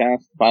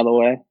podcast, by the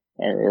way?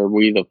 Or are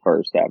we the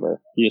first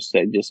ever? Just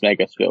make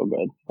us feel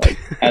good, like,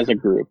 as a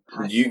group.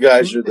 You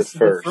guys are the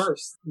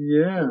first.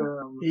 Yeah.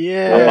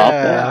 Yeah. How about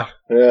that?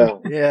 Yeah.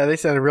 Yeah, they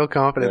sounded real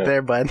confident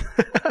there, bud.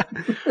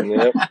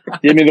 Yep.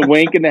 Give me the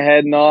wink and the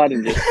head nod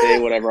and just say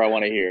whatever I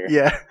want to hear.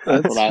 Yeah.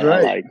 That's what I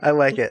like. I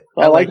like it.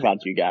 I like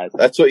about you guys.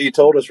 That's what you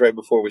told us right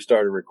before we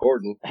started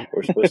recording.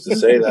 We're supposed to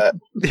say that.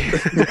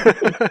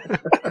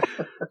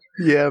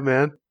 Yeah,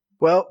 man.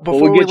 Well, Well,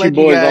 before we'll we get you let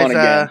you boys guys, on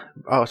again.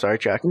 oh, sorry,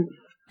 Chuck.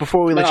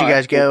 Before we let No, you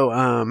guys that's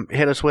cool. go,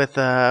 hit us with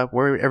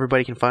where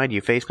everybody can find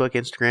you: Facebook,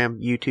 Instagram,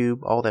 YouTube,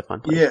 all that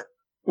fun stuff. Yeah.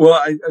 Well,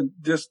 I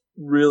just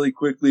really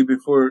quickly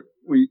before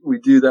we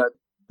do that,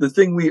 the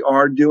thing we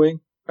are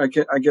doing, I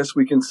guess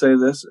we can say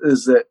this,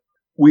 is that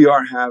we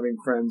are having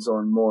friends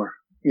on more.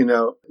 You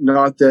know,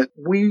 not that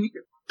we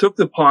took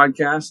the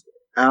podcast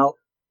out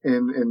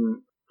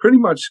and pretty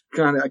much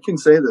kind of, I can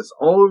say this,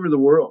 all over the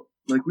world.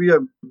 Like, we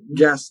have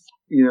guests,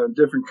 you know,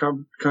 different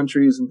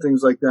countries and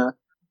things like that.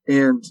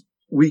 And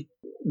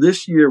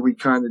this year we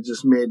kind of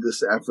just made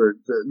this effort,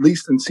 at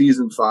least in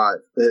season 5,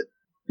 that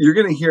you're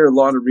going to hear a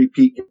lot of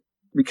repeat,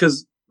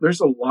 because there's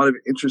a lot of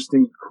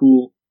interesting,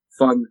 cool,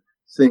 fun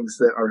things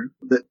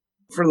that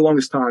for the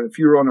longest time, if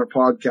you were on our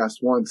podcast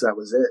once, that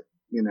was it,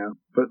 you know,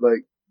 but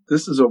like,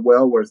 this is a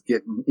well worth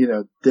getting, you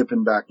know,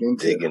 dipping back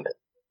into, Digging it.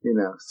 you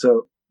know,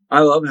 so I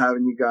love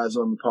having you guys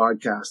on the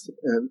podcast,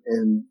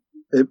 and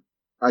it,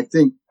 I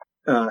think,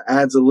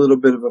 adds a little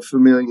bit of a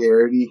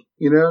familiarity,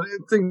 you know,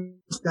 things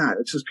like that.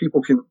 It's just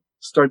people can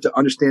start to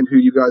understand who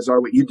you guys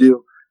are, what you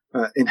do,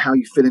 and how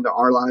you fit into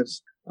our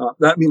lives.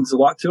 That means a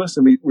lot to us.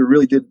 And we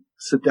really did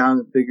sit down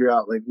and figure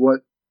out, like,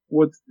 what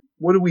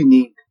do we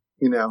need?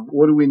 You know,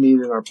 what do we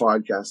need in our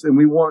podcast? And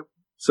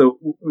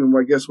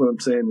I guess what I'm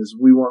saying is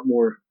we want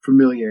more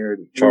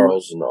familiarity.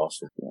 Charles and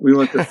Austin. We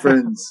want the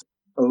friends,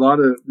 a lot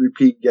of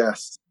repeat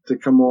guests to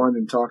come on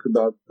and talk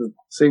about the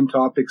same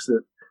topics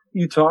that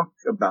you talk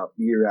about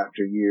year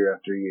after year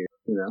after year,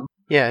 you know?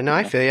 Yeah, no,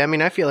 I feel you. I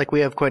mean, I feel like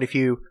we have quite a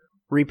few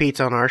repeats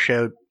on our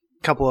show.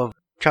 A couple of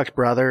Chuck's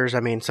brothers.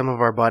 I mean, some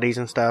of our buddies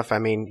and stuff. I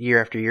mean, year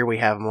after year we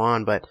have them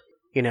on, but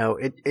you know,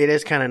 it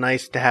is kind of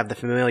nice to have the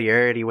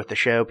familiarity with the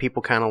show.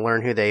 People kind of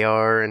learn who they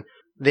are, and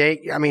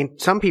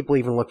some people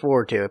even look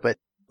forward to it. But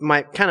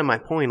my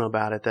point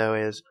about it though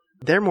is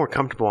they're more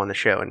comfortable on the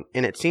show,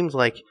 and it seems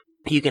like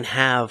you can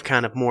have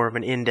kind of more of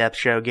an in-depth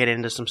show, get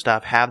into some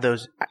stuff, have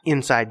those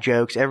inside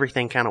jokes.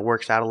 Everything kind of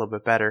works out a little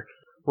bit better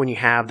when you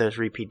have those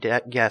repeat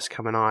guests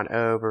coming on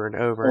over and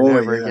over and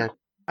over again.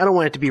 I don't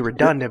want it to be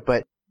redundant,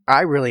 but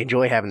I really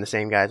enjoy having the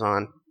same guys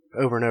on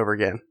over and over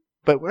again.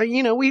 But,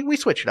 you know, we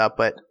switch it up,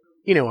 but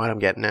you know what I'm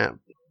getting at.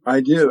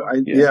 I do.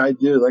 I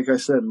do. Like I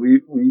said,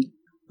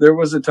 there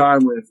was a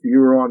time when if you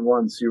were on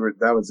once,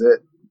 that was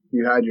it.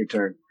 You had your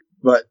turn.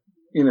 But,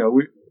 you know,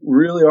 we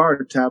really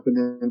are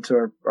tapping into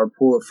our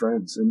pool of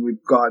friends, and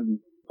we've gotten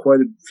quite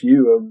a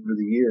few over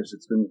the years.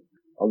 It's been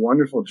a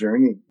wonderful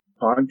journey.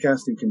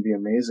 Podcasting can be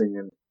amazing.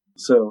 And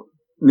so,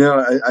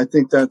 no, I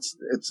think there's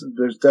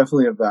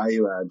definitely a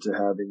value add to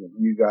having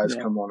you guys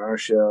come on our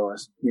show,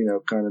 you know,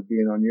 kind of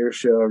being on your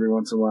show every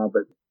once in a while,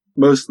 but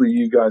mostly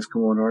you guys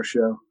come on our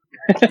show.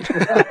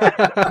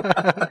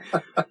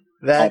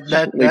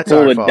 That's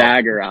pull a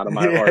dagger out of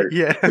my heart.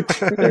 Yeah.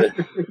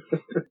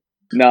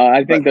 No,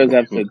 I think those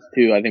episodes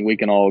too, I think we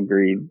can all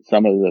agree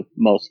some of the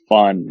most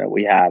fun that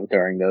we have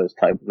during those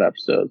type of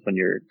episodes, when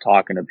you're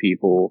talking to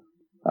people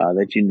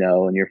that you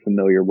know and you're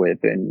familiar with,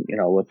 and you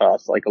know, with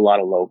us, like a lot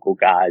of local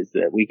guys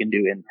that we can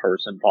do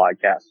in-person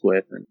podcasts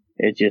with, and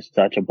it's just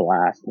such a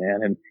blast,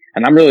 man.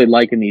 And I'm really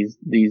liking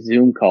these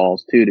Zoom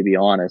calls too, to be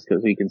honest,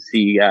 because we can see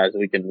you guys,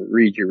 we can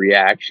read your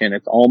reaction.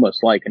 It's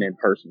almost like an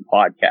in-person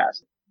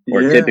podcast,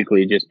 or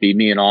typically just be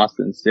me and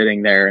Austin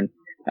sitting there and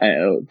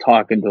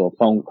talking to a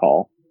phone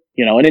call.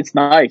 You know, and it's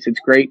nice.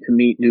 It's great to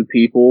meet new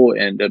people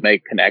and to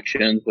make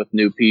connections with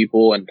new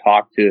people and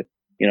talk to,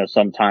 you know,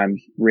 sometimes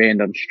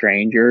random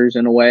strangers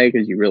in a way,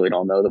 because you really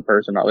don't know the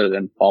person other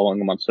than following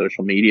them on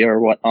social media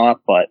or whatnot.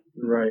 But,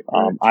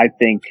 I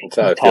think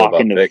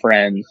talking to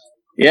friends,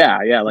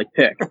 like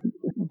Pick,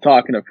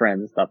 talking to friends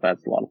and stuff,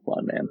 that's a lot of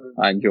fun, man.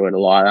 I enjoyed it a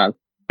lot.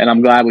 And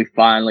I'm glad we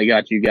finally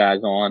got you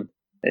guys on.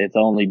 It's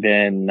only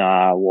been,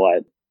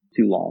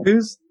 too long?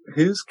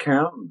 Who's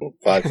counting?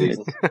 5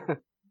 seasons.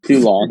 Too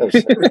long.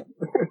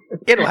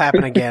 It'll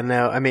happen again,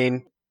 though. I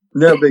mean,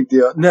 no big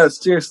deal. No,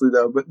 seriously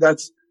though. But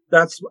that's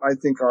I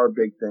think our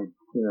big thing.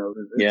 You know,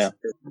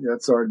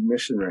 that's our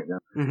mission right now.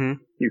 Mm-hmm.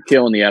 You're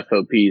killing the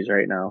FOPs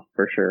right now,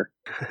 for sure.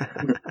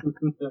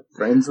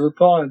 Friends of the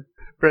pod.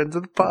 Friends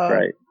of the pod.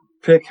 Right.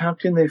 Pick, how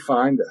can they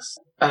find us?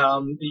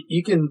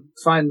 You can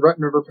find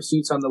Rutten River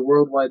Pursuits on the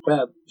World Wide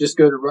Web. Just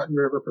go to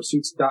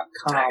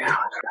RuttenRiverPursuits.com.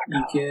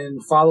 You can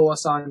follow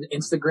us on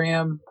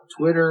Instagram,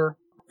 Twitter,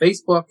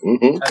 Facebook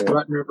at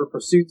Rutten River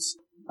Pursuits.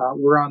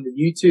 We're on the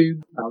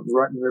YouTube,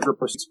 Rutten River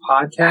Pursuits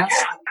Podcast.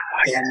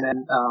 And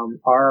then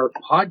our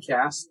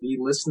podcast we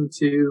listen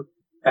to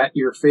at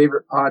your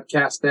favorite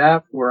podcast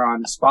app. We're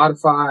on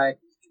Spotify,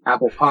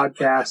 Apple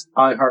Podcasts,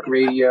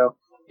 iHeartRadio,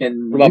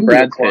 and What about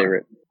Brad's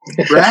favorite?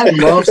 Brad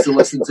loves to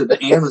listen to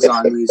the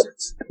Amazon music.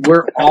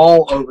 We're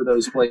all over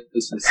those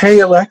places. Hey,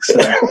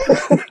 Alexa.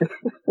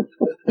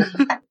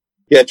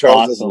 Yeah,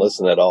 Charles doesn't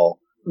listen at all.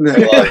 I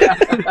love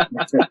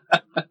it.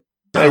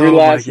 Every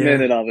last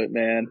minute of it,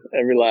 man.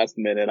 Every last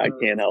minute. I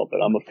can't help it.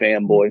 I'm a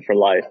fanboy for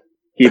life.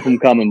 Keep them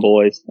coming,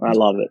 boys. I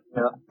love it.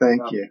 Yeah.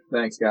 Thank you.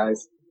 Thanks,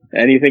 guys.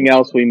 Anything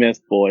else we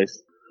missed,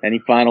 boys? Any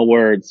final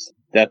words?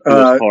 Death to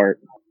us part.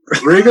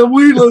 Bring 'em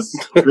weedless.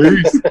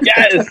 Peace.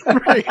 Yes!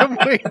 Bring 'em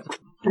weedless.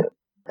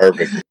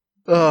 Perfect.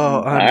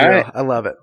 Oh, unreal. All right. I love it.